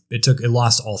 It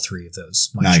lost all 3 of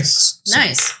those. Might Nice. checks. So-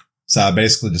 Nice. So I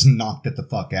basically just knocked it the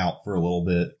fuck out for a little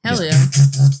bit. Hell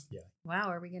Just- yeah. Wow,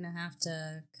 are we gonna have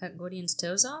to cut Gordian's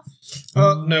toes off?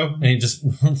 No. And he just,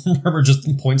 Herbert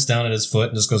just points down at his foot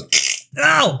and just goes,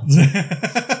 ow!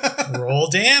 Roll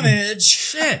damage.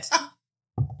 Shit.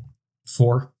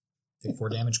 4. Take 4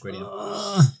 damage, Gwydion.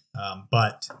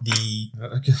 But the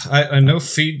I know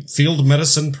field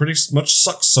medicine pretty much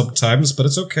sucks sometimes, but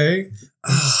it's okay.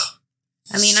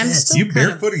 I mean, I'm Shit. still You kind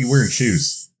barefoot or of you wearing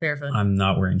shoes? barefoot. I'm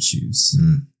not wearing shoes.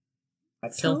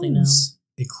 Filthy gnome.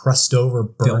 it crust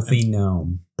over, Filthy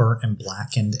gnome. burnt and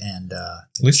blackened, and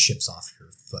it least- ships off your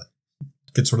foot.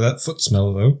 Gets rid of that foot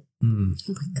smell, though. Mm.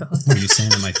 Oh my god. Were you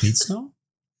saying that my feet smell?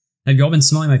 Have you all been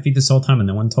smelling my feet this whole time and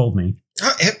no one told me?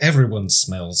 Everyone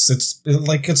smells. It's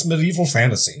like it's medieval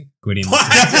fantasy. Gwydion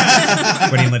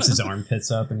Gwydion lifts his armpits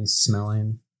up and he's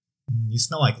smelling. You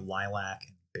smell like lilac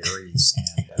and berries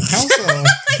and Your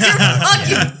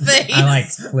fucking face. I like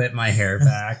flip my hair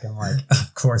back. I'm like,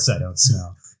 of course I don't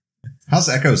smell. How's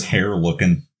Echo's hair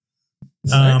looking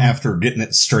after getting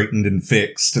it straightened and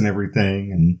fixed and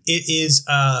everything? And it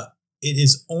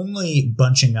is only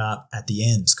bunching up at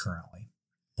the ends currently.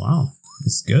 Wow.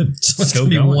 It's good. So it's Still gonna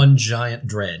be going. one giant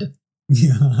dread.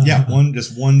 yeah,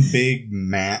 one big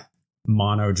mat.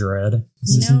 Mono dread.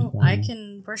 You know, I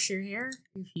can brush your hair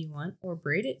if you want, or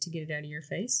braid it to get it out of your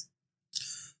face.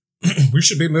 We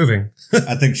should be moving.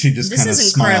 I think she just This kind of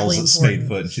is smiles incredibly at important.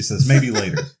 Spadefoot and she says, maybe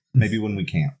later. Maybe when we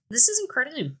camp. This is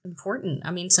incredibly important.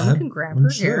 I mean, someone I'm- can grab I'm her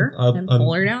sure. hair and I'm-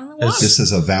 pull her down the water. This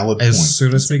is a valid point. As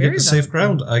soon as It's we a get very to safe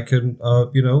valid ground, I can,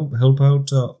 help out.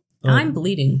 I'm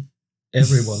bleeding.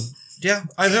 everyone. Yeah,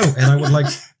 I know, and I would like.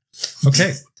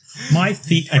 Okay, My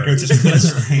feet Echo hurt. just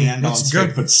puts her hand on It's good.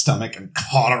 Spadefoot's stomach and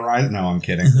cauterize. No, I'm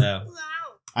kidding. yeah.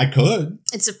 I could.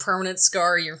 It's a permanent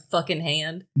scar of your fucking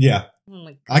hand. Yeah. Oh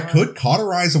my god. I could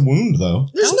cauterize a wound, though.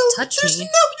 Don't touch me. You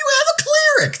have a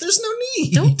cleric. There's no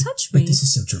need. Don't touch me. But this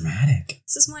is so dramatic.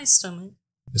 This is my stomach.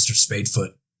 Mr.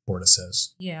 Spadefoot, Borda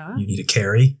says. Yeah. You need a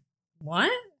carry?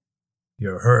 What?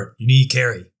 You're hurt. You need a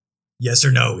carry. Yes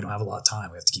or no? We don't have a lot of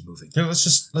time. We have to keep moving. Yeah, let's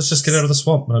just get out of the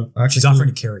swamp. I'm actually She's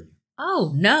offering to carry you.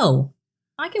 Oh, no.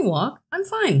 I can walk. I'm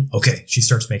fine. Okay, she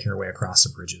starts making her way across the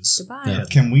bridges. Goodbye. Yeah.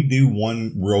 Can we do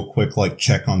one real quick,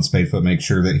 check on Spadefoot, make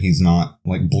sure that he's not,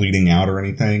 bleeding out or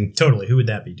anything? Totally. Who would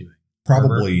that be doing?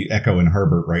 Probably Echo and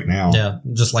Herbert right now. Yeah,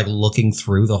 just looking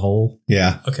through the hole.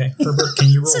 Yeah. Okay, Herbert, can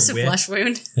you roll This is a wit? flesh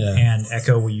wound. Yeah. And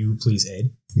Echo, will you please aid?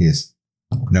 Yes.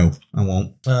 No, I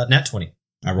won't. Nat 20.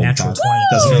 I rolled Natural 5. 20.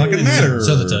 Doesn't fucking matter.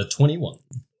 So that's a 21.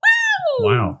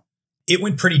 Wow. It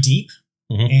went pretty deep,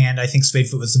 Mhm. and I think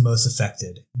Spadefoot was the most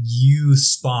affected. You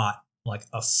spot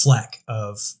a fleck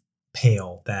of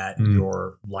pale that Mm.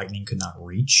 your lightning could not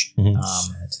reach. Mhm.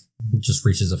 Just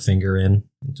reaches a finger in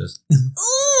and just.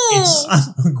 It's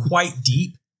quite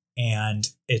deep, and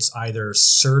it's either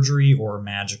surgery or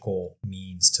magical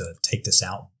means to take this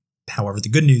out. However, the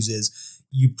good news is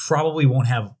you probably won't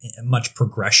have much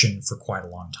progression for quite a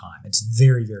long time. It's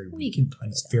very, very We weak. can put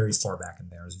It's it very far back in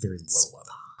there. There's very little of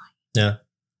it. Yeah.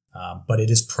 But it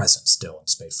is present still in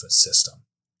Spadefoot's system.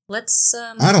 Let's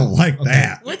I don't like Okay.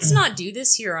 that. let's not do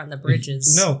this here on the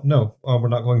bridges. No, we're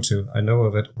not going to. I know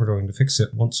of it. We're going to fix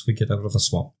it once we get out of the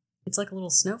swamp. It's like a little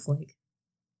snowflake.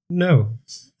 No.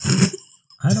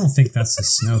 I don't think that's a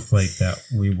snowflake that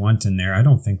we want in there. I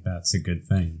don't think that's a good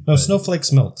thing. No, but-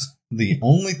 snowflakes melt. The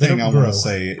only They thing don't I want grow. to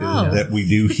say is Oh. that we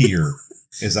do here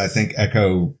is I think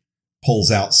Echo pulls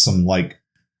out some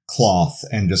cloth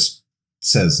and just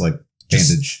says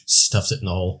bandage. Stuffs it in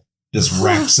the hole. Just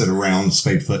wraps it around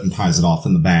Spadefoot and ties it off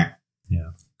in the back.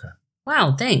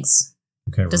 Wow, thanks.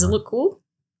 Okay, Does it we're- look cool?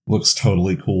 Looks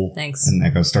totally cool. Thanks. And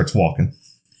Echo starts walking.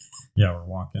 Yeah, we're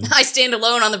walking. I stand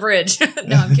alone on the bridge.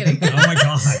 No, I'm kidding. Oh my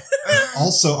god.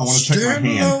 Also, I want to check my Stand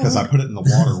hand because I alone. put it in the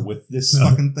water with this No.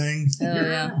 fucking thing. Oh,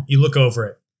 yeah. You look over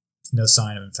it. No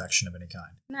sign of infection of any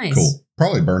kind. Nice. Cool.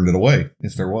 Probably burned it away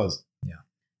if there was.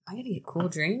 I'm going to get cool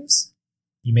dreams.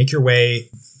 You make your way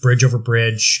bridge over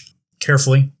bridge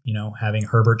carefully, having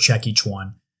Herbert check each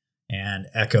one and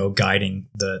Echo guiding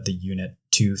the unit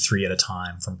 2, 3 at a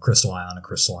time from crystal island to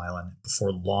crystal island.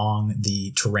 Before long,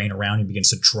 the terrain around you begins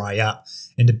to dry up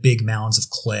into big mounds of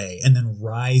clay and then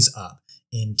rise up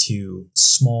into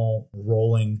small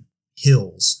rolling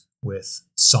hills with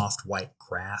soft white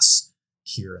grass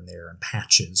here and there in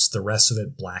patches. The rest of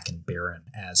it black and barren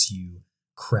as you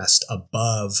crest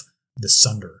above the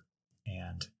sunder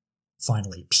and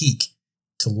finally peak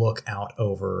to look out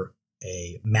over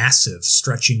a massive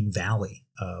stretching valley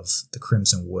of the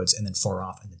Crimson Woods, and then far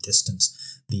off in the distance,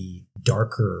 the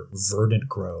darker verdant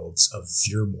groves of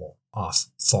Veermore off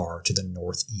far to the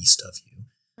northeast of you.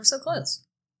 We're so close.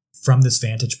 From this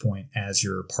vantage point, as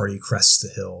your party crests the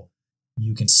hill,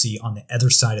 you can see on the other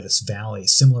side of this valley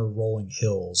similar rolling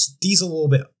hills. These a little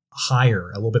bit higher,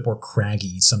 a little bit more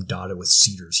craggy, some dotted with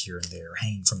cedars here and there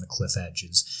hanging from the cliff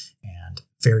edges, and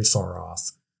very far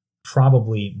off,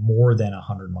 probably more than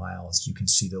 100 miles, you can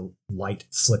see the light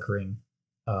flickering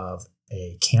of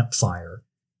a campfire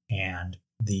and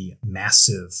the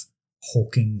massive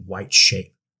hulking white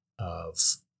shape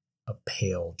of a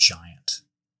pale giant.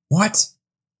 What?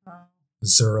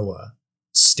 Zerla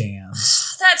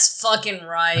stands That's fucking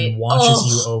right. and watches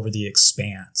you over the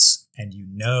expanse, and you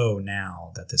know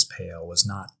now that this pale was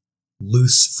not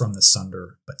loose from the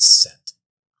sunder, but set.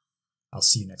 I'll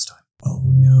see you next time. Oh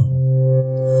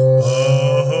no.